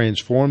they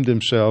transform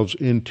themselves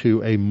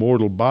into a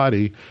mortal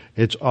body,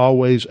 it's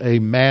always a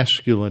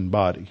masculine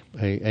body,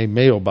 a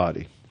male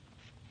body.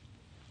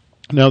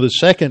 Now, the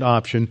second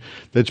option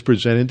that's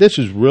presented, this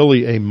is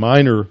really a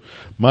minor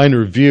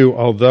view,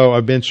 although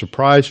I've been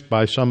surprised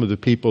by some of the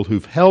people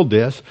who've held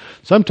this.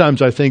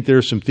 Sometimes I think there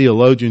are some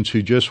theologians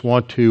who just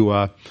want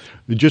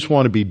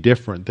to be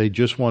different. They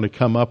just want to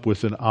come up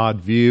with an odd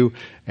view,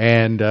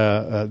 and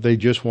they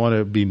just want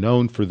to be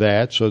known for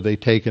that, so they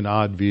take an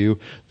odd view.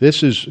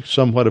 This is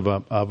somewhat of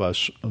a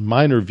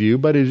minor view,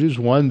 but it is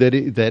one that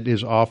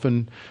is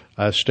often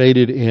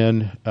stated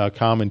in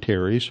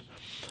commentaries.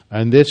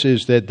 And this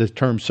is that the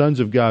term sons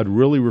of God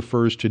really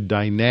refers to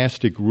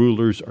dynastic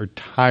rulers or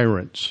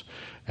tyrants.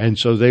 And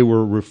so they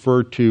were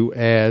referred to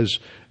as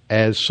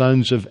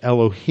sons of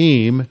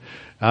Elohim,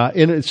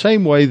 in the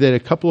same way that a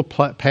couple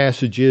of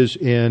passages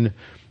in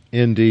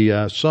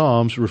the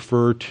Psalms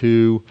refer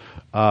to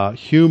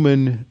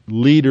human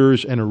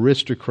leaders and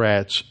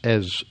aristocrats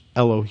as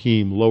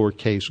Elohim,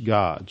 lowercase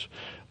gods.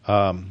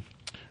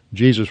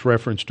 Jesus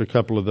referenced a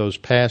couple of those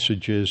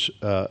passages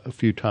a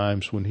few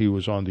times when he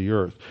was on the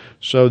earth.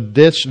 So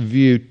this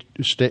view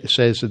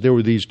says that there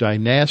were these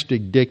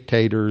dynastic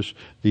dictators,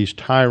 these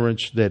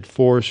tyrants that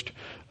forced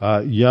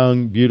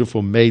young,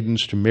 beautiful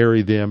maidens to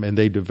marry them, and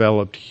they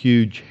developed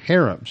huge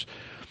harems.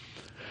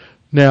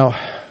 Now,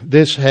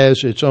 this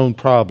has its own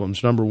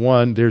problems. Number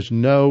one, there's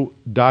no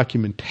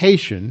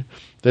documentation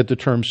that the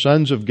term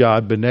sons of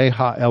God, B'nai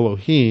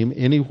Ha-Elohim,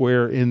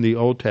 anywhere in the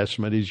Old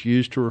Testament is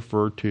used to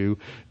refer to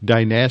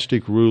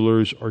dynastic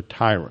rulers or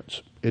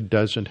tyrants. It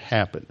doesn't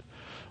happen.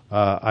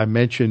 I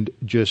mentioned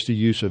just the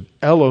use of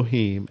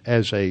Elohim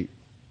as a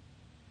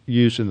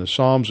use in the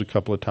Psalms a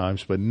couple of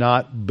times, but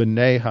not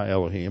B'nai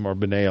Ha-Elohim or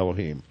B'nai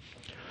Elohim.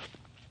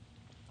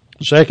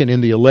 Second, in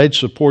the alleged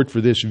support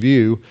for this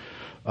view,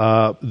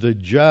 the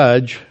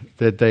judge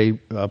that they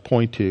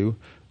point to,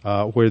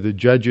 where the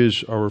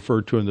judges are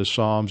referred to in the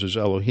Psalms as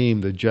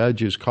Elohim, the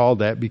judge is called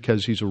that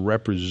because he's a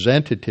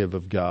representative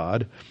of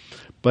God.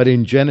 But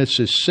in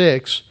Genesis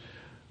 6,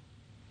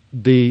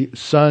 the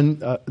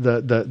sons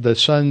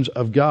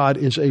of God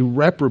is a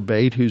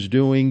reprobate who's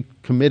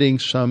committing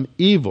some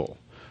evil.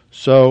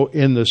 So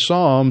in the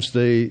Psalms,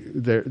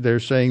 they're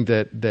saying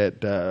that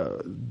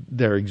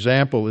their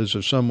example is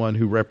of someone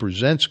who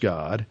represents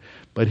God,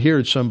 but here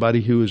it's somebody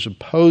who is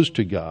opposed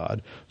to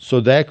God, so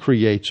that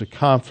creates a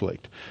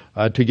conflict.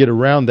 To get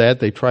around that,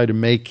 they try to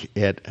make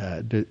it,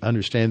 to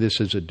understand this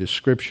as a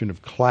description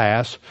of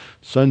class.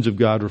 Sons of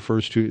God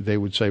refers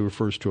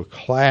to a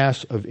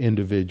class of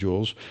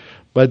individuals,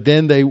 but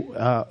then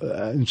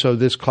and so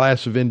this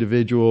class of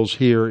individuals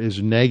here is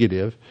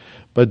negative.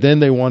 But then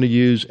they want to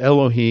use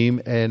Elohim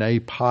in a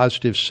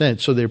positive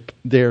sense. So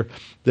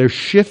they're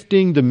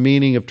shifting the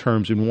meaning of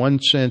terms. In one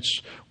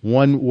sense,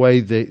 one way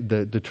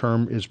the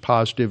term is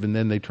positive, and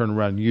then they turn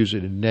around and use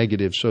it in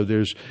negative. So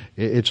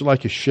it's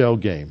like a shell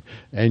game,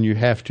 and you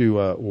have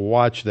to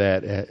watch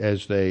that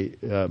as they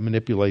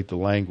manipulate the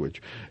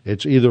language.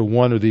 It's either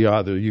one or the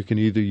other. You can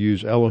either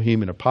use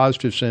Elohim in a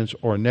positive sense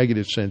or a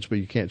negative sense, but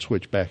you can't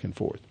switch back and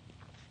forth.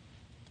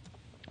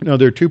 Now,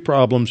 there are two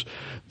problems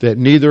that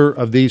neither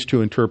of these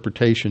two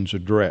interpretations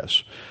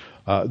address.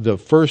 The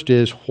first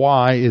is,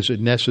 why is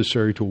it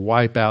necessary to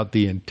wipe out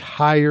the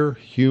entire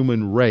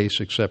human race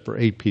except for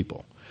 8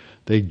 people?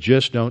 They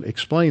just don't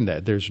explain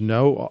that. There's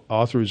no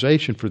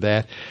authorization for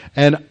that.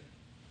 And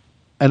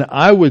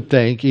I would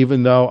think,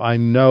 even though I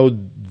know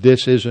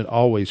this isn't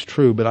always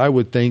true, but I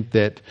would think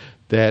that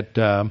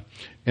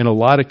in a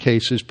lot of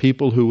cases,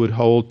 people who would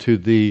hold to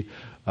the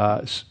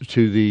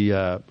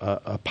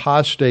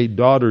apostate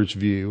daughter's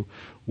view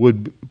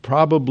would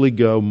probably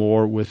go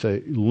more with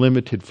a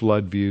limited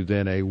flood view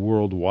than a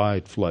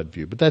worldwide flood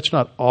view. But that's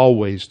not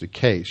always the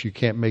case. You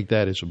can't make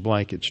that as a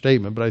blanket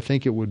statement, but I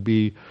think it would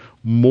be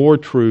more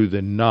true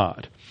than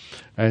not.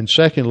 And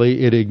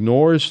secondly, it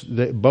ignores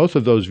both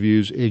of those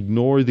views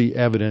ignore the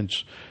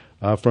evidence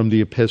from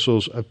the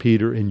epistles of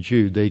Peter and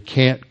Jude. They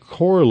can't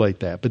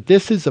correlate that. But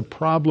this is a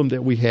problem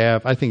that we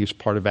have. I think it's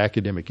part of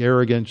academic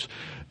arrogance.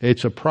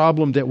 It's a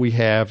problem that we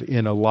have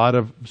in a lot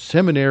of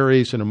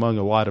seminaries and among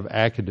a lot of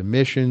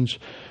academicians,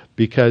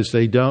 because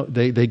they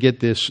get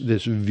this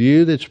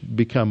view that's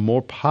become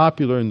more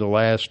popular in the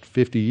last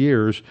 50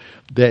 years,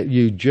 that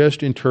you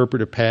just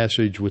interpret a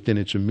passage within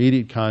its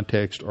immediate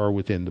context or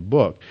within the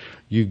book.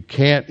 You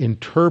can't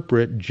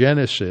interpret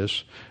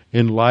Genesis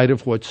in light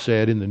of what's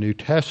said in the New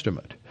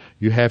Testament.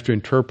 You have to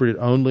interpret it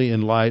only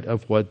in light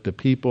of what the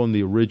people in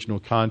the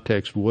original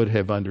context would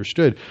have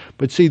understood.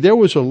 But see, there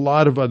was a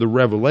lot of other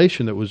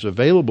revelation that was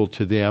available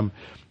to them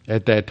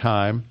at that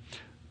time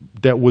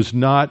that was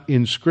not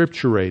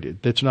inscripturated,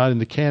 that's not in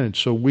the canon.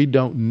 So we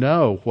don't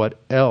know what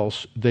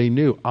else they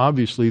knew.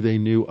 Obviously, they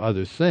knew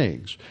other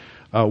things.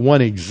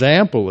 One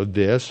example of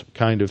this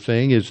kind of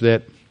thing is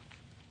that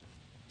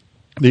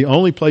the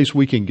only place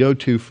we can go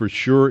to for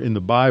sure in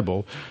the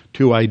Bible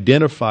to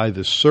identify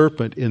the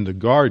serpent in the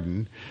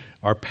garden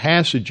are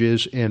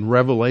passages in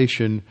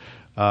Revelation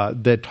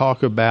that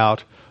talk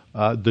about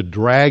the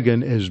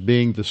dragon as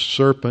being the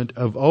serpent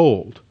of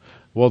old.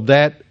 Well,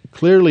 that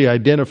clearly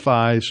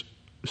identifies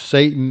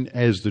Satan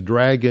as the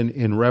dragon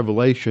in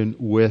Revelation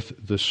with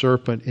the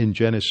serpent in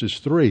Genesis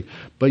 3.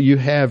 But you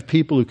have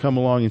people who come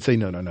along and say,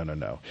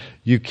 no.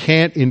 You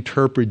can't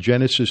interpret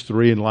Genesis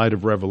 3 in light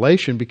of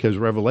Revelation, because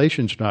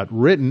Revelation's not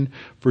written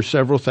for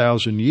several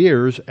thousand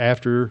years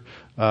after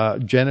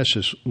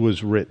Genesis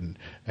was written.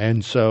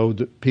 And so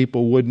the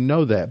people wouldn't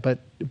know that.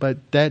 But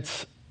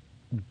that's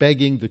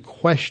begging the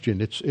question.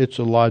 It's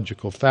a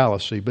logical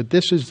fallacy. But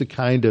this is the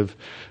kind of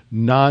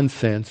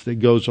nonsense that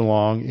goes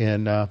along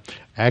in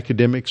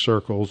academic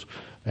circles,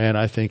 and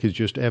I think is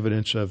just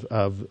evidence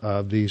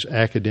of these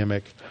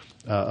academic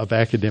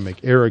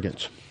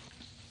arrogance.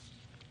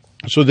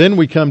 So then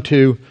we come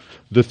to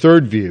the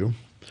third view,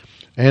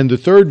 and the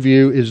third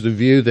view is the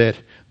view that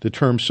the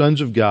term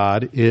sons of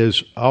God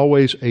is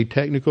always a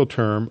technical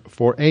term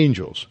for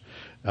angels,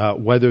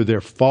 whether they're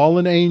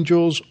fallen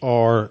angels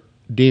or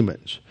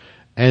demons.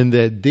 And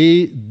that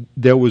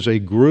there was a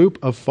group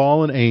of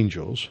fallen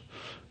angels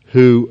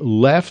who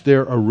left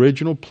their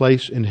original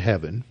place in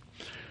heaven,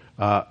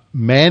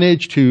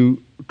 managed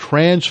to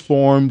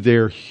transform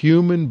their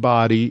human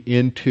body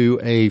into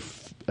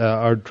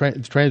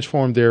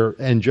transform their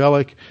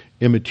angelic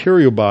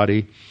immaterial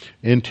body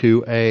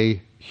into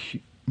a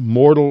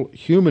mortal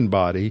human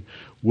body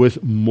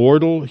with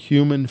mortal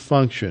human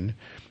function,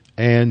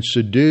 and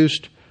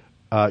seduced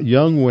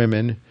young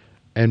women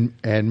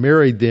and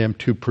married them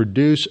to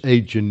produce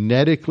a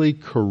genetically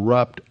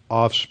corrupt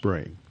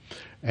offspring.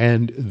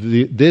 And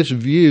this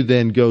view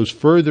then goes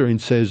further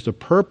and says the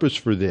purpose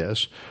for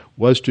this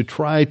was to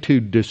try to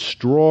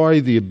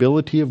destroy the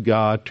ability of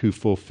God to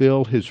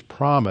fulfill His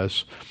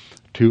promise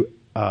to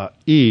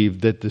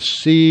Eve that the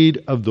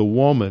seed of the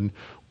woman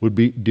would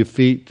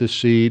defeat the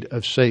seed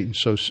of Satan.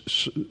 So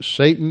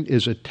Satan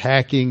is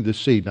attacking the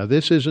seed. Now,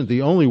 this isn't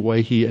the only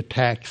way he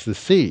attacks the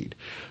seed.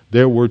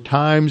 There were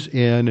times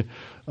during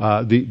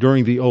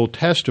the Old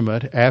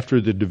Testament,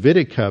 after the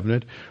Davidic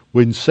covenant,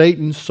 when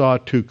Satan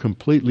sought to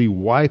completely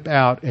wipe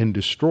out and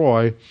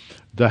destroy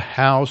the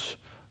house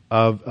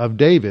of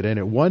David. And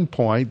at one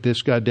point,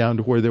 this got down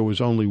to where there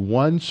was only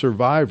one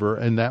survivor,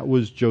 and that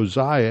was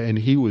Josiah, and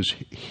he was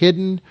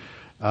hidden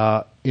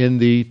in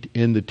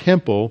the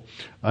temple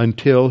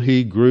until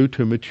he grew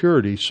to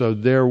maturity. So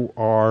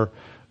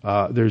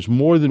there's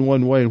more than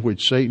one way in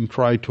which Satan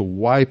tried to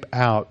wipe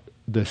out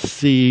the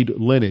seed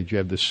lineage. You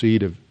have the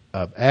seed of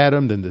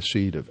Adam, then the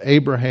seed of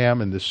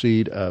Abraham, and the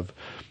seed of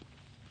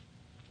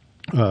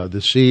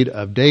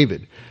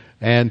David.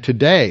 And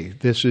today,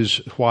 this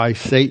is why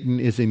Satan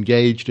is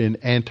engaged in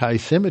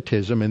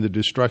anti-Semitism and the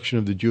destruction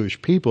of the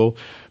Jewish people,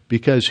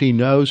 because he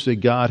knows that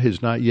God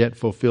has not yet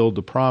fulfilled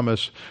the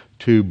promise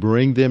to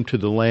bring them to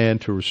the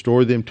land, to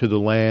restore them to the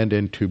land,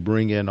 and to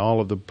bring in all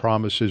of the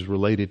promises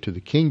related to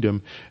the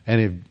kingdom.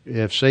 And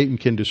if Satan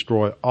can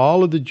destroy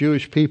all of the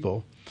Jewish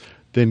people,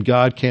 then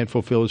God can't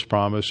fulfill His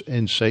promise,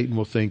 and Satan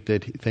will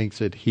thinks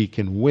that he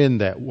can win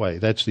that way.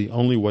 That's the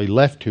only way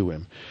left to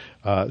him.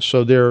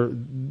 So there are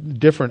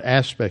different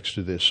aspects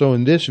to this. So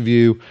in this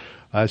view,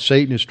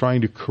 Satan is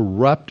trying to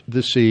corrupt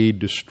the seed,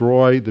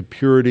 destroy the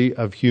purity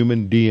of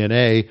human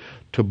DNA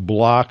to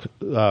block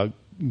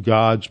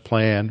God's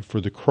plan for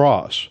the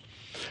cross.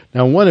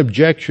 Now, one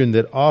objection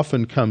that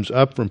often comes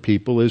up from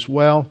people is,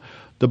 well,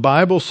 the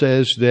Bible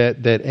says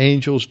that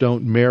angels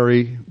don't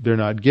marry, they're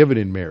not given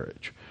in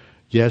marriage.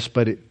 Yes,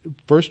 but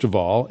first of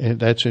all, and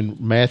that's in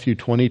Matthew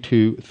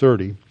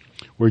 22:30,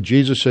 where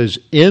Jesus says,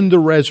 in the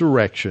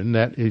resurrection,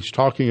 that he's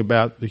talking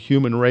about the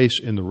human race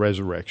in the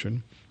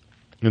resurrection,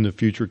 in the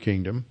future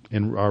kingdom,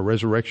 in our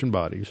resurrection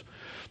bodies.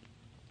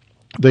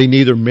 They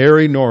neither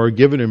marry nor are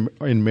given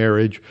in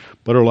marriage,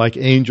 but are like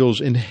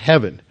angels in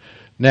heaven.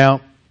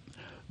 Now,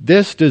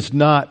 this does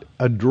not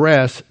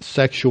address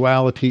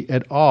sexuality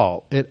at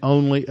all. It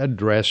only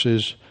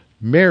addresses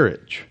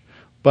marriage.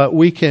 But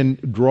we can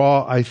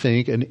draw, I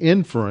think, an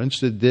inference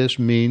that this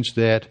means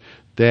that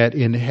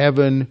in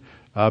heaven,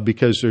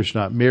 because there's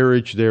not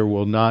marriage, there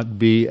will not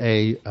be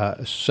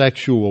a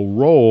sexual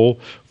role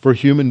for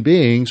human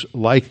beings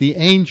like the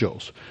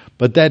angels.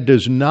 But that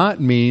does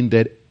not mean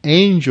that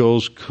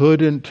angels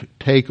couldn't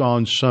take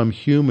on some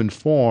human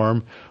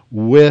form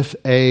with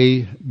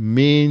a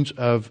means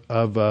of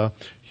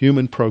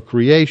human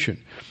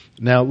procreation.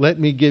 Now, let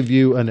me give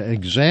you an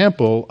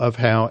example of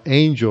how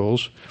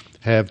angels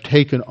have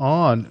taken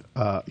on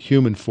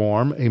human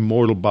form, a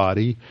mortal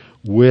body,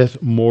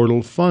 with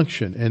mortal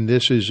function. And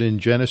this is in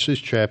Genesis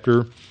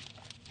chapter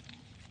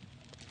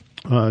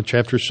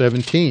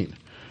 17.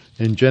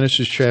 In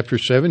Genesis chapter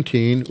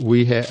 17,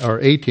 or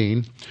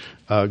 18,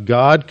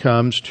 God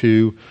comes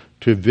to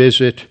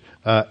visit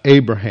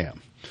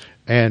Abraham.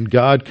 And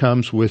God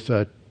comes with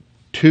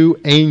two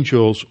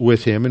angels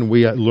with him, and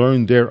we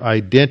learn their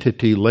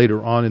identity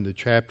later on in the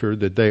chapter,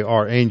 that they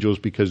are angels,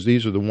 because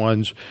these are the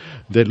ones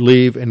that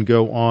leave and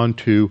go on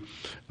to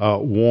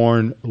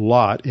warn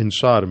Lot in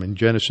Sodom. In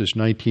Genesis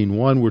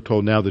 19:1, we're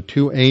told, now the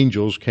two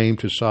angels came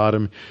to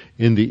Sodom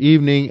in the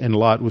evening, and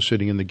Lot was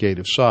sitting in the gate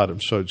of Sodom.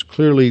 So it's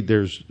clearly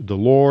there's the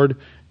Lord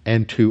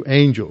and two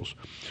angels.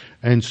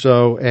 And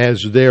so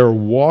as they're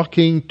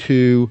walking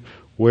to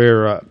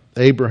where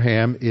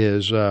Abraham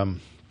is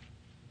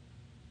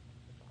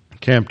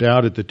camped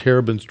out at the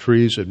terebinth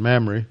trees at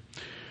Mamre,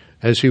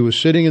 as he was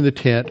sitting in the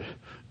tent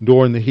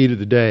during the heat of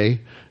the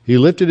day, he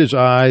lifted his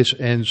eyes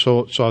and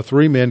saw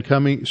three men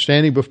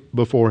standing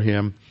before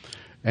him,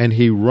 and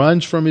he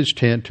runs from his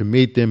tent to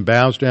meet them,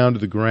 bows down to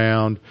the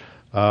ground.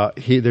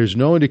 There's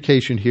no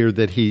indication here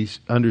that he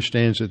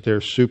understands that they're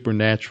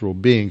supernatural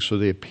beings, so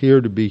they appear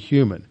to be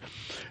human.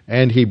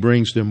 And he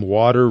brings them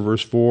water,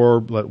 verse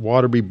 4, let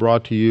water be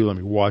brought to you, let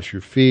me wash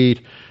your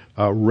feet,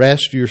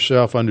 rest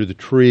yourself under the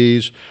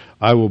trees,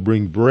 I will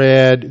bring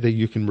bread that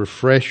you can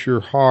refresh your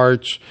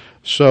hearts.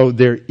 So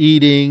they're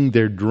eating,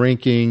 they're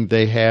drinking,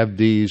 they have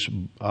these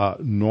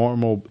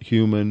normal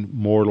human,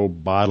 mortal,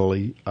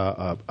 bodily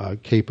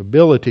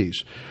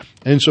capabilities.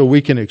 And so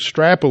we can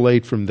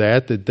extrapolate from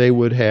that they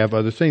would have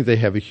other things. They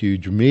have a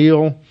huge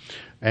meal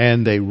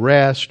and they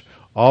rest.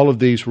 All of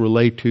these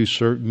relate to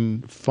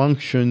certain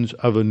functions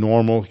of a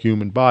normal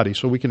human body.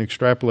 So we can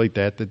extrapolate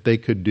that they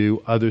could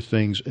do other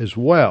things as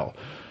well.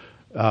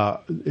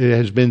 It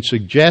has been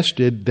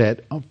suggested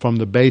that from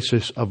the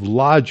basis of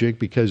logic,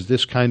 because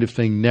this kind of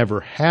thing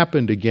never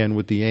happened again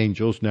with the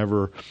angels,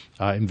 never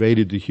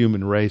invaded the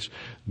human race,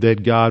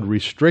 that God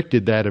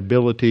restricted that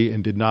ability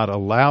and did not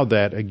allow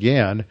that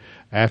again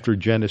after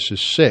Genesis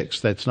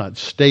 6. That's not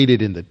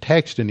stated in the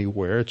text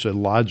anywhere. It's a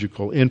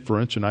logical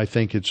inference, and I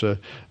think it's a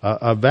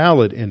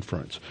valid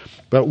inference.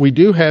 But we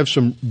do have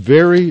some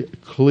very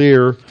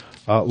clear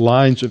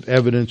lines of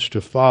evidence to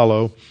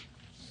follow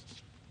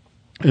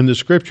in the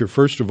Scripture.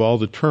 First of all,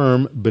 the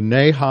term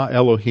B'nai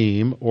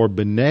Ha-Elohim, or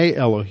B'nai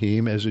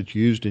Elohim, as it's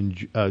used in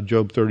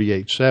Job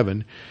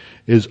 38:7,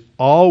 is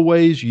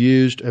always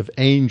used of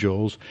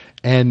angels,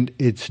 and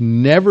it's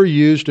never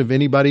used of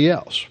anybody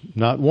else,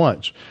 not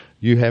once.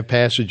 You have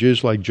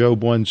passages like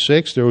Job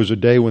 1:6, there was a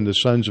day when the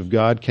sons of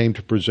God came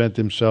to present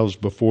themselves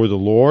before the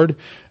Lord,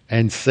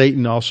 and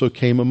Satan also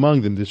came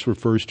among them. This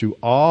refers to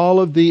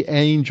all of the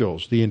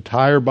angels, the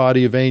entire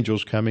body of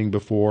angels coming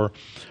before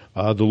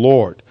the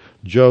Lord.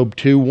 Job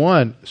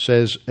 2:1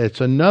 says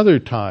it's another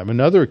time,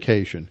 another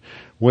occasion,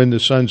 when the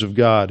sons of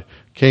God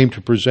came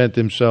to present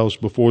themselves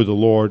before the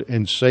Lord,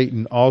 and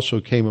Satan also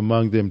came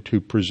among them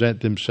to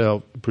present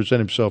himself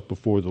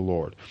before the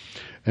Lord.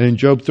 And in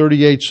Job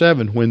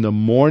 38:7, when the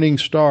morning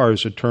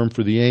stars, a term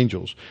for the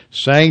angels,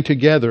 sang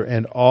together,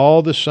 and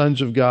all the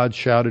sons of God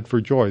shouted for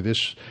joy.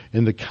 This,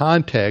 in the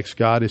context,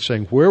 God is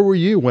saying, where were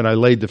you when I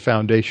laid the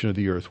foundation of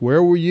the earth?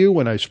 Where were you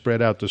when I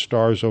spread out the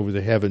stars over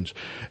the heavens?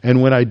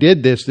 And when I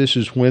did this, this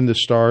is when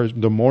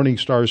the morning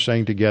stars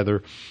sang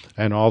together,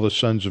 and all the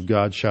sons of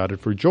God shouted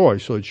for joy.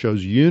 So it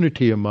shows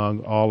unity among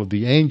all of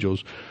the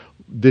angels.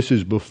 This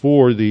is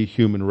before the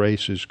human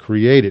race is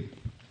created.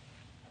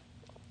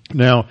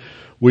 Now,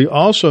 we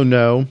also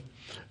know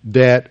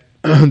that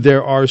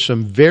there are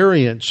some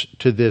variants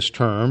to this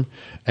term,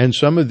 and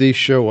some of these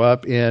show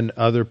up in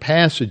other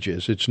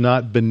passages. It's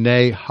not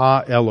B'nai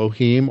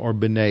Ha-Elohim or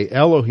B'nai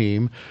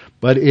Elohim,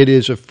 but it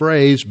is a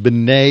phrase,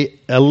 B'nai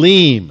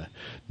Elim.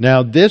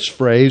 Now, this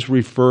phrase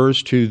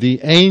refers to the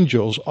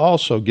angels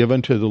also.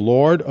 Given to the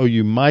Lord, O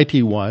you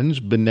mighty ones,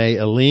 B'nai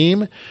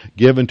Elim,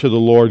 given to the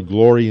Lord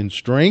glory and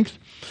strength.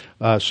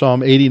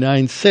 Psalm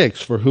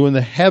 89:6, for who in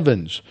the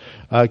heavens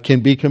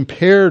can be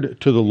compared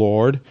to the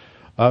Lord?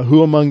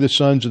 Who among the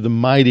sons of the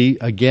mighty,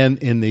 again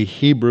in the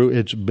Hebrew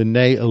it's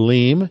B'nai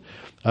Elim,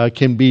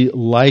 can be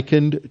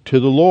likened to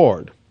the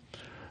Lord?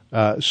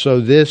 So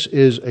this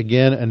is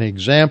again an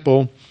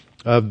example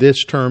of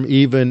this term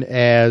even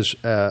as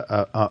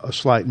a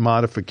slight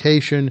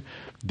modification,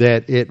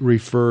 that it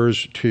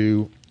refers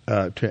to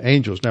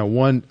angels. Now,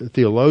 one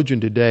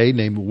theologian today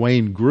named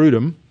Wayne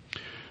Grudem,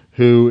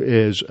 who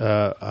is,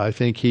 I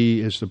think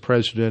he is the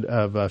president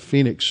of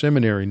Phoenix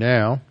Seminary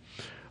now,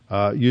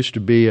 used to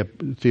be on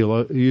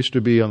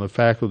the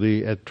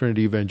faculty at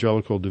Trinity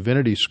Evangelical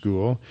Divinity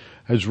School,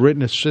 has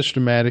written a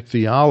systematic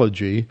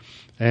theology,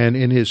 and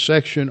in his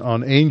section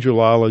on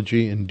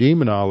angelology and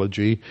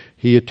demonology,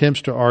 he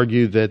attempts to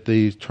argue that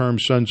the term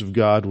sons of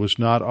God was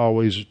not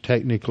always a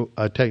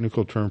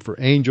technical term for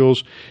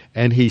angels,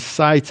 and he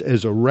cites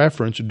as a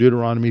reference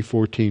Deuteronomy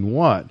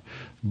 14:1,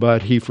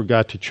 but he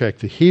forgot to check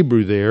the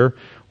Hebrew there,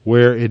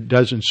 where it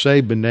doesn't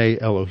say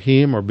B'nai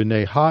Elohim or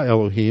B'nai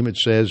Ha-Elohim. It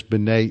says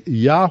B'nai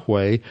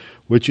Yahweh,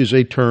 which is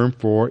a term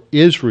for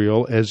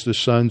Israel as the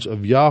sons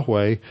of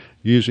Yahweh,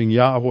 using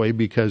Yahweh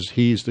because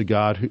he's the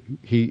God who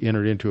he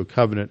entered into a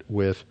covenant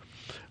with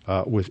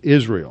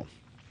Israel.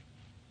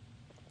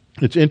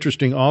 It's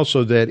interesting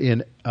also that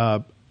in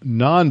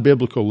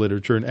non-biblical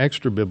literature and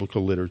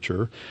extra-biblical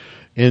literature,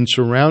 in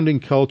surrounding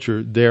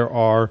culture, there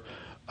are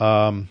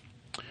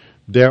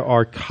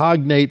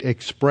cognate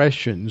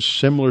expressions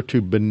similar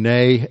to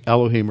B'nai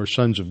Elohim or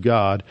sons of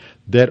God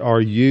that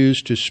are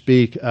used to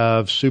speak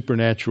of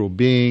supernatural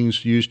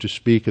beings, used to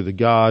speak of the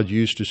gods,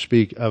 used to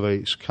speak of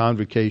a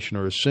convocation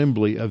or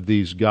assembly of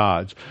these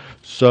gods.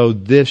 So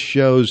this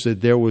shows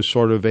that there was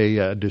sort of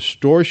a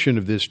distortion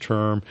of this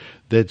term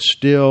that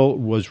still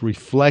was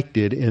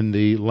reflected in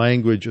the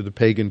language of the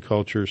pagan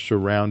culture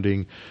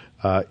surrounding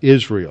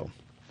Israel.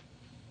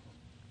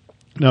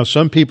 Now,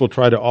 some people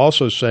try to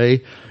also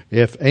say,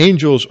 if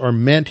angels are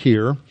meant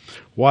here,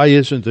 why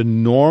isn't the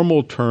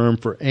normal term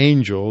for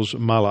angels,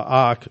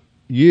 mala'ach,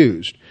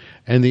 used?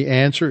 And the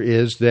answer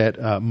is that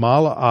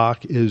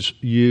mala'ach is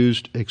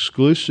used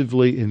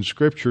exclusively in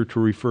Scripture to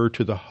refer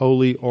to the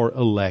holy or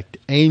elect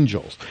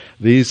angels.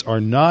 These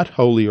are not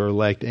holy or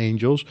elect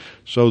angels,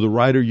 so the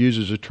writer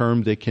uses a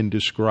term that can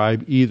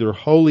describe either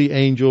holy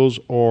angels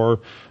or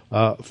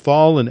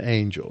fallen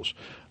angels.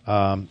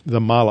 The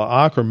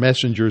mala'ach are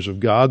messengers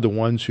of God, the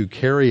ones who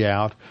carry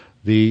out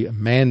the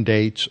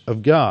mandates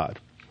of God.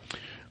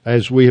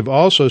 As we have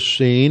also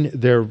seen,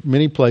 there are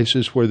many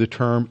places where the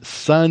term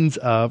sons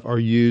of are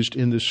used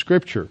in the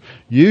Scripture.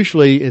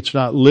 Usually it's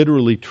not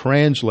literally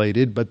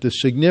translated, but the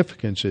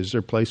significance is there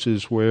are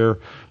places where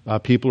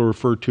people are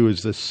referred to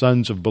as the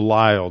sons of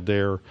Belial.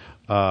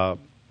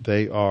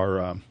 They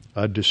are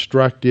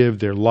destructive,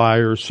 they're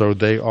liars, so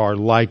they are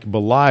like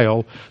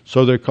Belial,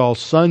 so they're called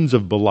sons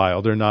of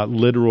Belial. They're not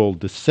literal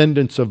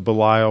descendants of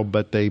Belial,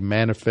 but they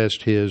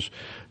manifest his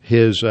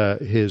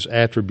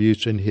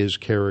attributes and his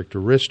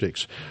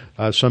characteristics.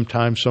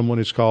 Sometimes someone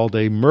is called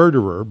a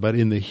murderer, but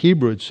in the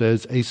Hebrew it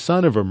says a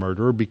son of a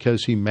murderer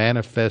because he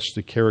manifests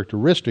the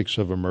characteristics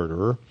of a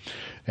murderer.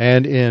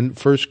 And in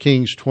 1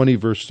 Kings 20,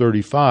 verse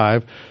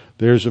 35,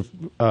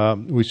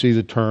 we see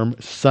the term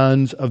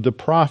sons of the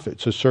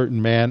prophets, a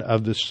certain man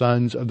of the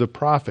sons of the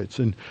prophets.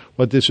 And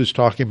what this is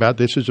talking about,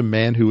 this is a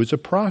man who is a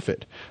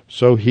prophet.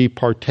 So he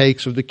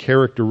partakes of the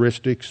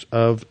characteristics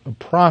of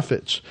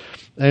prophets.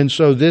 And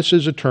so this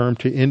is a term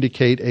to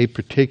indicate a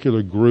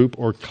particular group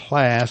or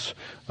class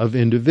of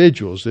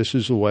individuals. This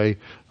is the way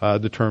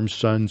the term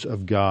sons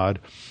of God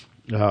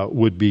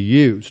would be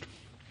used.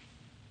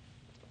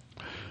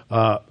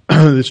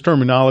 This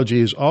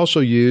terminology is also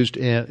used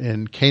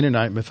in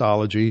Canaanite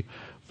mythology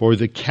for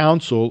the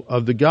council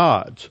of the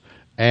gods.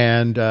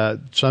 And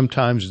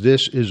sometimes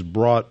this is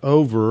brought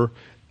over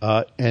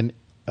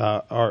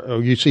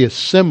or you see a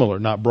similar,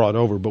 not brought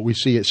over, but we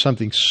see it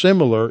something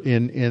similar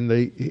in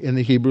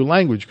the Hebrew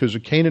language, because the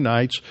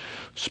Canaanites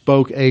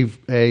spoke a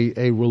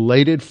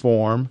related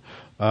form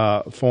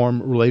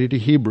related to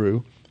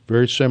Hebrew,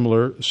 very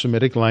similar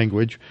Semitic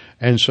language,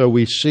 and so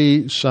we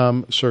see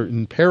some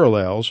certain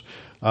parallels.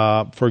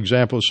 For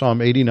example, Psalm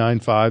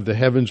 89:5, the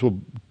heavens will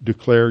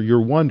declare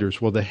your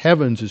wonders. Well, the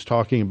heavens is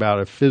talking about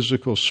a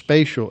physical,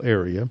 spatial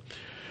area.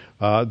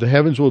 The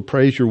heavens will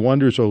praise your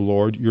wonders, O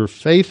Lord, your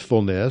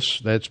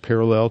faithfulness, that's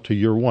parallel to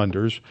your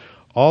wonders.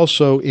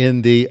 Also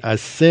in the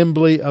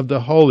assembly of the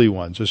holy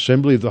ones.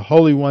 Assembly of the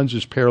holy ones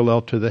is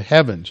parallel to the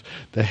heavens.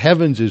 The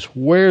heavens is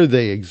where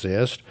they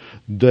exist.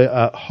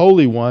 The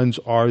holy ones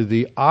are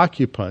the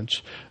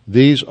occupants.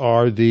 These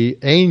are the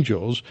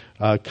angels.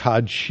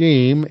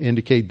 Kadshim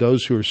indicate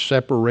those who are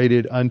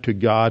separated unto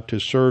God to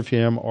serve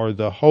Him, are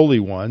the holy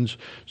ones.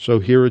 So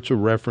here it's a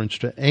reference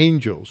to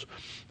angels.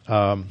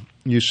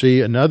 You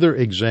see another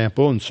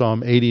example in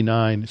Psalm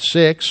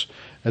 89:6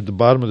 at the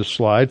bottom of the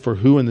slide. For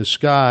who in the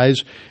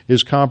skies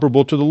is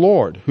comparable to the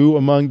Lord? Who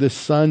among the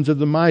sons of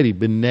the mighty?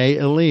 B'nai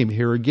Elohim.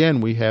 Here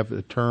again we have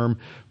a term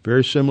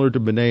very similar to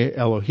B'nai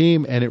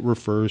Elohim, and it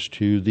refers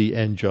to the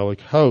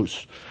angelic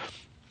hosts.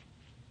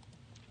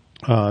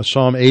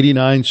 Psalm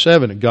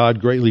 89:7,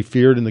 God greatly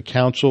feared in the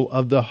council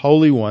of the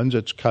holy ones,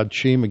 that's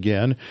Kadshim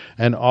again,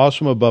 and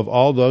awesome above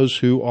all those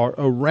who are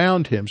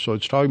around Him. So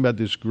it's talking about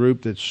this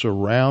group that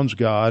surrounds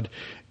God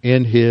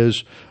in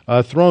his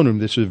throne room.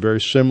 This is a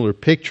very similar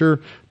picture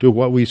to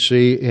what we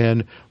see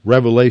in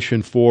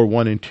Revelation 4,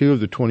 1 and 2 of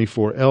the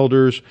 24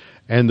 elders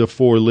and the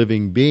 4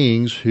 living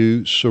beings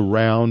who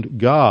surround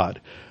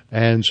God.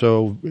 And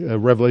so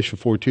Revelation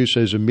 4:2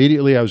 says,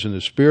 "Immediately I was in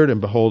the Spirit,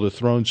 and behold, a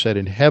throne set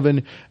in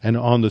heaven, and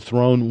on the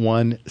throne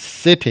one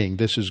sitting."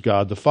 This is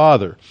God the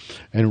Father.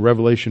 And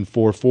Revelation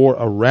 4:4,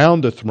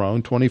 "Around the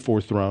throne, 24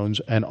 thrones,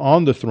 and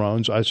on the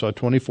thrones I saw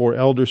 24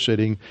 elders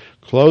sitting,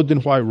 clothed in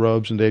white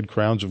robes, and they had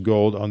crowns of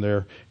gold on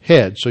their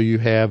heads." So you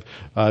have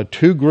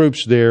two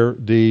groups there,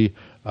 the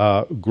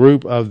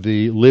group of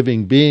the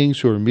living beings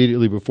who are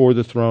immediately before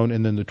the throne,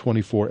 and then the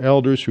 24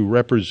 elders who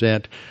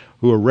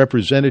are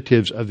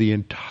representatives of the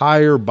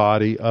entire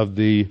body of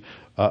the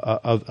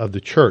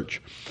church.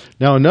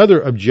 Now,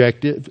 another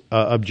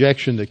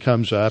objection that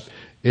comes up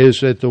is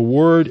that the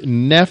word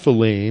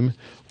Nephilim,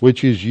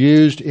 which is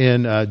used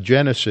in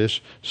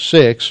Genesis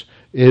 6,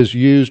 is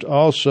used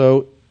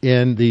also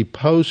in the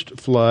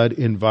post-flood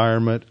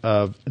environment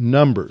of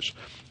Numbers.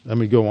 Let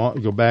me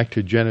go back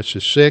to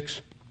Genesis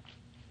 6,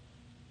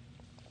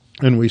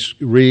 and we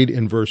read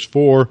in verse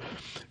 4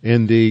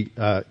 in the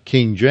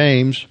King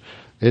James.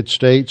 It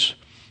states,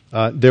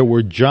 "There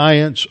were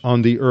giants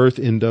on the earth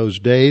in those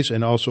days,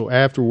 and also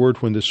afterward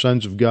when the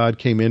sons of God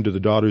came into the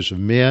daughters of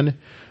men,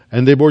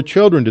 and they bore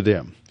children to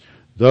them.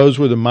 Those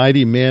were the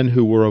mighty men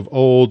who were of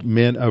old,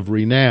 men of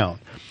renown."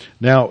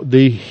 Now,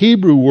 the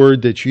Hebrew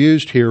word that's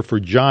used here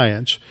for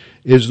giants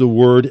is the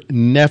word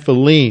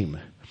Nephilim.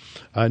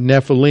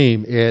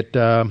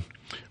 Nephilim,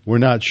 we're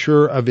not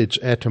sure of its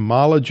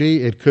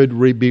etymology. It could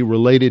be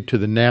related to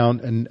the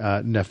noun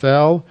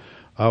Nephel,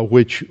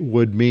 which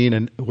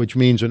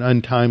means an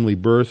untimely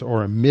birth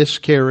or a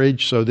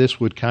miscarriage. So this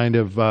would kind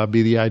of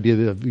be the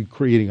idea of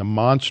creating a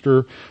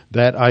monster,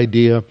 that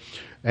idea.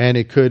 And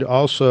it could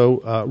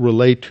also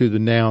relate to the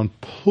noun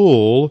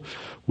Pul,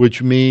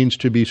 which means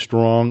to be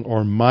strong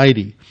or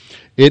mighty.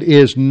 It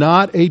is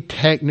not a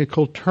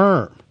technical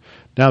term.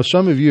 Now,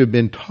 some of you have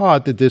been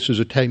taught that this is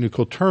a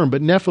technical term,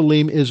 but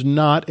Nephilim is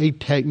not a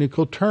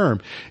technical term.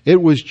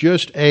 It was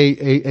just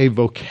a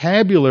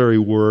vocabulary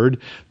word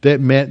that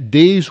meant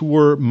these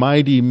were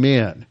mighty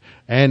men,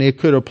 and it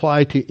could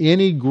apply to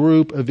any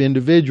group of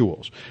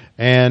individuals.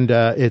 And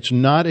it's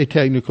not a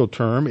technical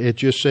term. It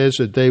just says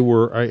that they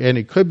were, and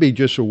it could be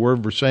just a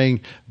word for saying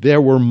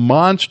there were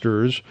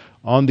monsters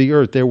on the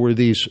earth. There were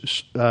these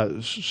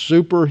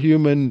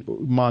superhuman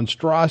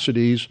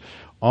monstrosities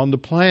on the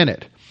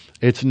planet.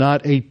 It's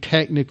not a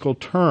technical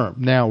term.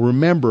 Now,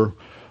 remember,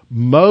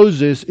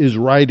 Moses is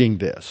writing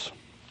this.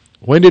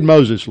 When did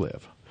Moses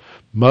live?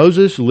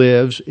 Moses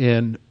lives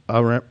in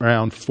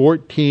around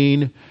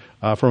 14,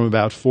 from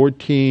about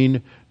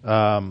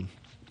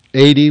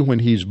 1480 when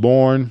he's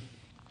born,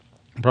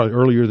 probably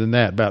earlier than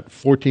that, about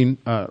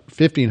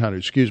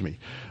 1500,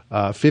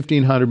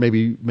 1500,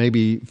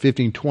 maybe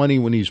 1520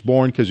 when he's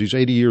born, because he's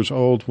 80 years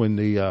old when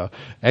the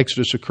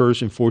Exodus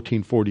occurs in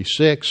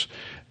 1446.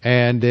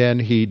 And then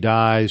he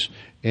dies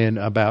in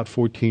about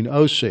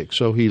 1406.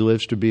 So he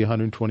lives to be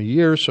 120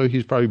 years. So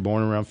he's probably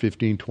born around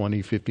 1520,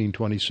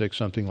 1526,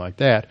 something like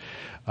that,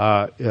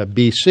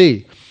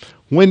 BC.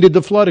 When did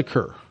the flood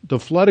occur? The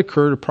flood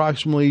occurred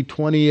approximately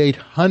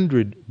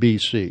 2800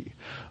 BC,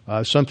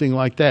 something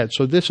like that.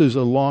 So this is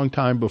a long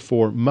time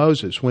before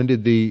Moses. When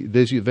did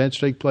these events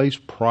take place?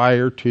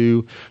 Prior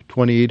to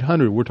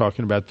 2800. We're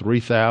talking about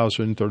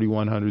 3000,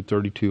 3100,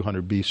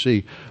 3200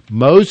 BC.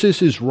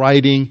 Moses is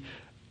writing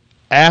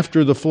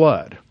after the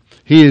flood.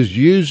 He is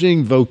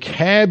using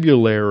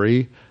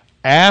vocabulary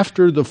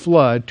after the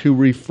flood to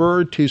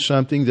refer to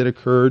something that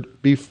occurred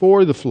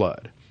before the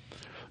flood.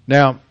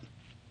 Now,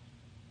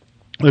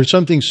 there's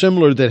something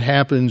similar that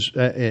happens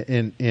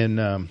in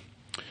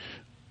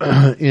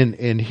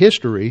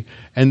history,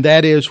 and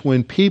that is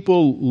when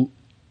people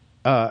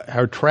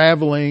are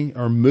traveling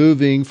or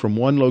moving from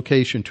one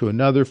location to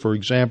another. For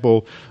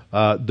example,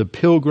 the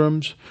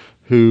Pilgrims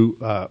who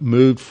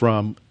moved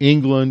from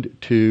England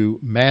to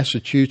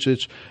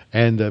Massachusetts,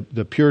 and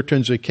the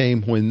Puritans that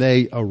came when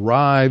they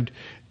arrived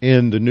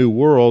in the New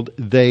World,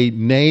 they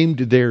named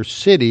their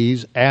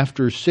cities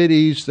after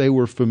cities they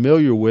were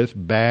familiar with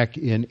back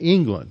in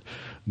England.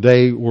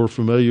 They were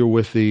familiar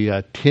with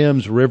the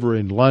Thames River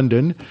in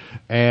London,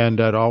 and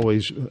that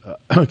always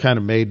kind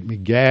of made me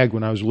gag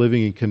when I was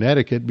living in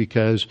Connecticut,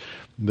 because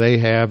they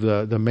have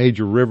the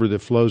major river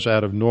that flows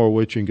out of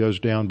Norwich and goes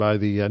down by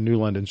the New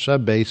London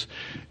subbase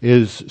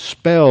is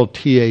spelled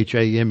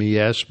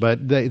Thames,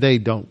 but they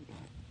don't.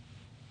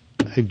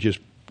 They've just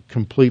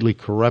completely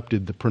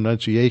corrupted the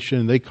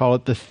pronunciation. They call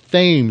it the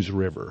Thames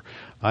River.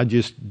 I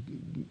just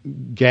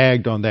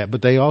gagged on that.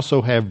 But they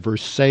also have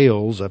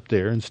Versailles up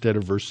there instead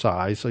of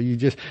Versailles. So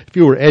if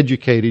you were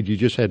educated, you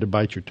just had to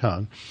bite your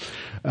tongue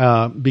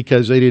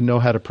because they didn't know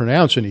how to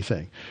pronounce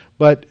anything.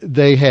 But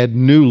they had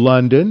New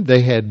London,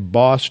 they had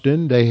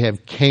Boston, they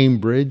have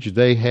Cambridge,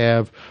 they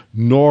have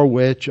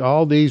Norwich,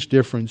 all these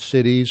different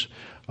cities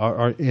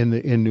are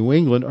in New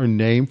England are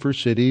named for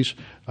cities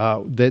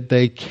that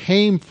they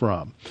came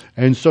from.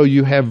 And so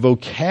you have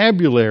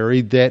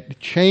vocabulary that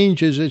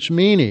changes its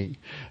meaning.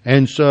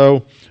 And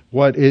so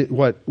what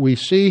we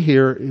see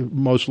here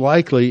most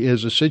likely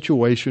is a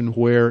situation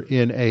where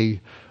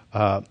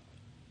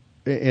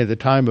at the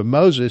time of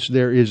Moses,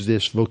 there is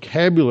this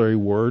vocabulary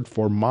word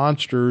for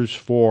monsters,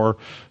 for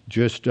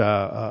just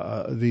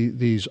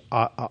these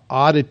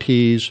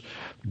oddities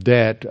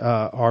that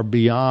are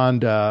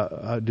beyond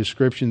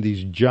description,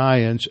 these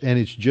giants, and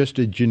it's just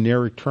a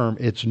generic term.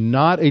 It's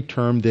not a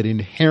term that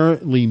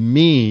inherently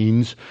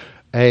means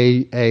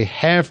a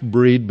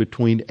half-breed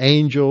between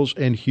angels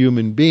and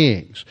human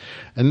beings.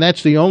 And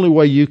that's the only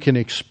way you can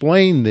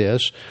explain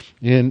this,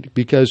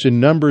 because in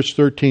Numbers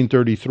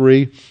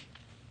 13:33,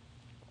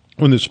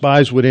 when the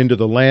spies went into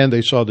the land,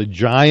 they saw the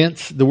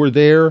giants that were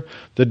there.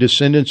 The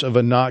descendants of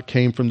Anak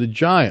came from the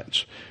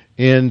giants.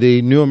 In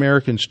the New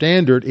American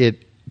Standard,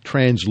 it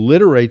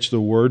transliterates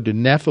the word to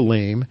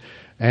Nephilim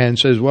and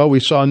says, well, we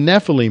saw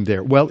Nephilim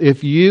there. Well,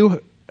 if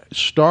you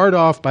start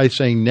off by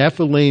saying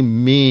Nephilim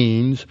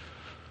means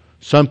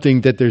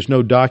something that there's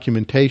no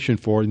documentation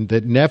for, and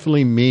that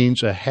Nephilim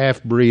means a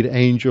half-breed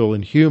angel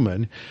and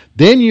human,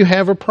 then you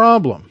have a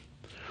problem.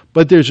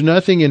 But there's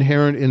nothing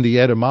inherent in the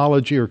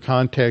etymology or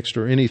context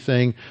or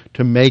anything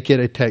to make it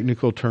a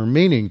technical term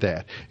meaning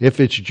that. If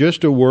it's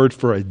just a word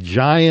for a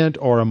giant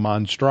or a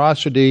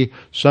monstrosity,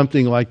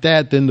 something like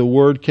that, then the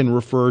word can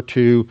refer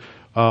to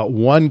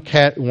one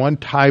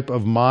type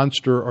of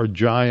monster or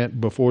giant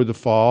before the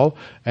fall,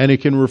 and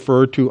it can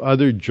refer to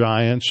other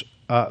giants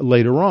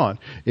later on.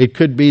 It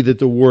could be that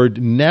the word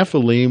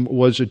Nephilim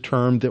was a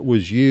term that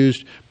was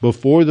used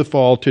before the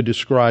fall to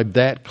describe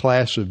that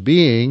class of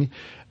being.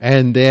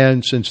 And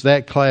then, since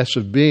that class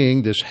of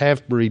being, this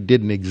half-breed,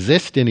 didn't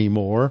exist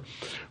anymore,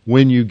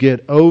 when you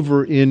get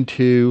over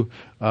into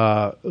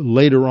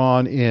later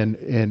on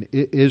in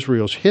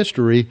Israel's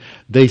history,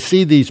 they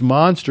see these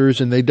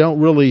monsters and they don't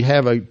really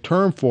have a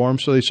term for them,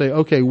 so they say,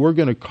 okay, we're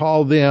going to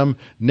call them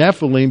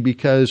Nephilim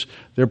because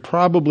they're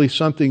probably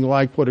something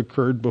like what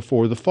occurred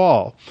before the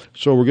fall.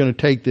 So we're going to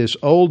take this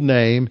old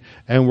name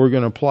and we're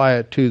going to apply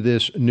it to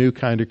this new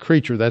kind of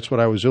creature. That's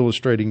what I was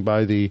illustrating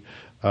by the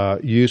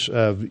use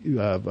of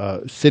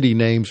city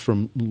names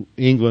from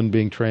England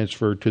being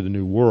transferred to the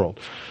New World.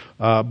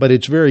 But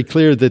it's very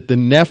clear that the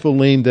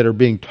Nephilim that are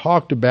being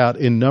talked about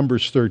in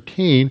Numbers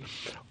 13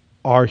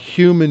 are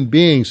human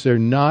beings. They're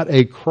not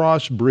a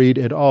crossbreed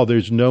at all.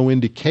 There's no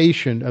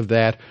indication of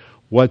that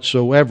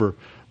whatsoever.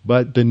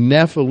 But the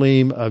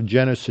Nephilim of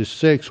Genesis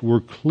 6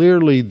 were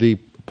clearly the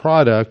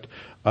product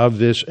of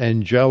this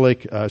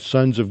angelic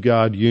sons of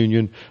God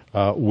union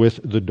with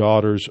the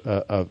daughters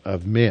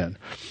of men.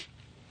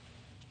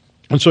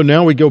 And so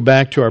now we go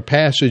back to our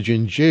passage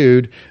in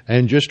Jude,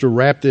 and just to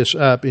wrap this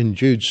up, in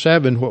Jude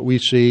 7, what we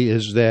see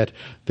is that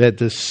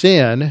the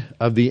sin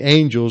of the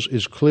angels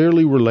is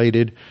clearly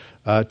related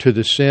to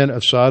the sin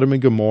of Sodom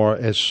and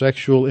Gomorrah as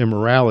sexual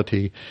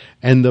immorality,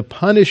 and the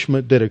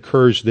punishment that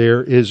occurs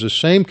there is the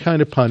same kind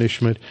of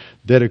punishment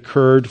that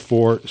occurred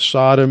for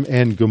Sodom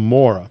and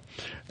Gomorrah.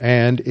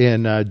 And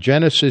in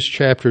Genesis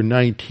chapter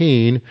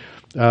 19,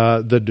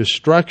 the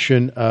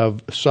destruction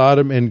of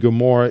Sodom and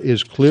Gomorrah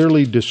is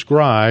clearly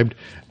described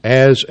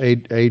as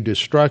a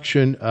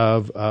destruction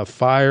of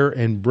fire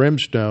and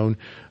brimstone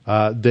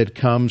that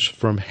comes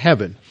from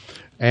heaven.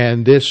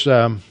 And this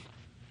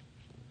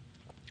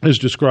is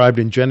described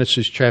in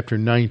Genesis chapter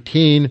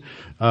 19,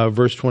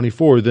 verse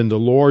 24. Then the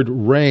Lord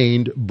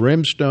rained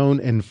brimstone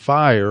and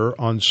fire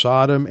on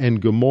Sodom and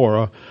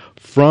Gomorrah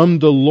from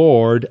the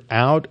Lord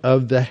out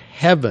of the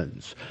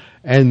heavens.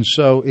 And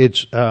so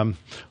it's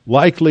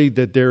likely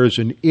that there is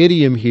an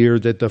idiom here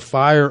that the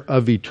fire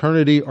of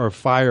eternity or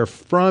fire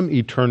from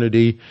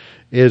eternity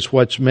is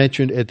what's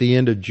mentioned at the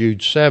end of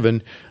Jude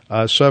 7,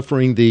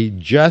 suffering the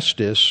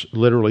justice,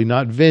 literally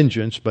not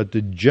vengeance, but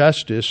the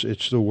justice,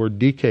 it's the word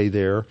dike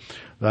there,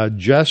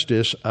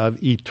 justice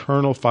of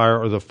eternal fire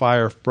or the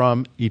fire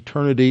from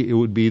eternity. It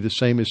would be the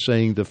same as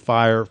saying the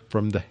fire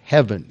from the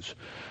heavens.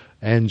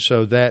 And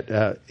so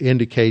that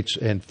indicates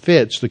and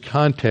fits the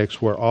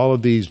context where all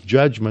of these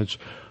judgments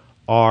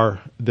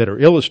that are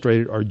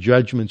illustrated are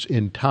judgments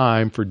in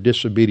time for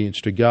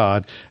disobedience to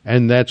God,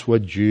 and that's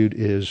what Jude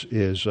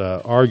is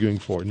arguing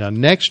for. Now,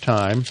 next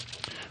time,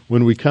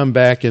 when we come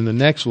back in the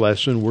next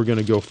lesson, we're going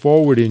to go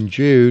forward in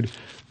Jude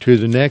to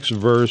the next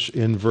verse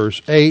in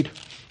verse 8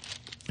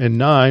 and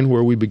 9,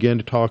 where we begin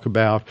to talk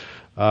about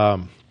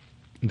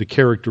the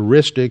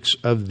characteristics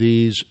of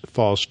these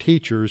false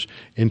teachers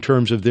in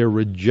terms of their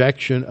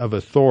rejection of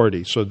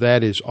authority. So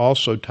that is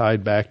also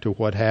tied back to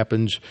what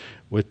happens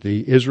with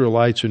the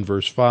Israelites in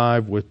verse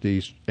 5, with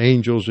the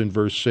angels in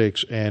verse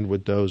 6, and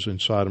with those in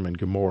Sodom and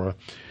Gomorrah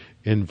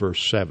in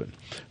verse 7.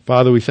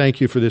 Father, we thank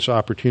you for this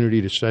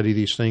opportunity to study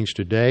these things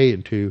today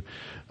and to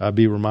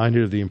be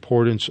reminded of the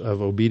importance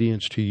of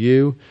obedience to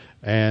you,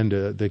 and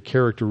the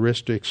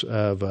characteristics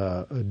of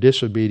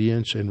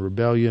disobedience and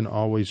rebellion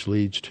always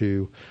leads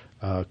to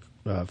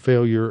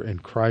failure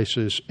and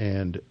crisis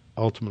and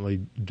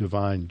ultimately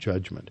divine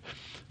judgment.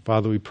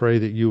 Father, we pray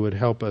that you would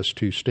help us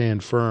to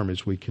stand firm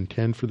as we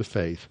contend for the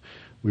faith.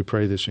 We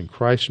pray this in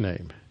Christ's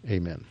name.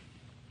 Amen.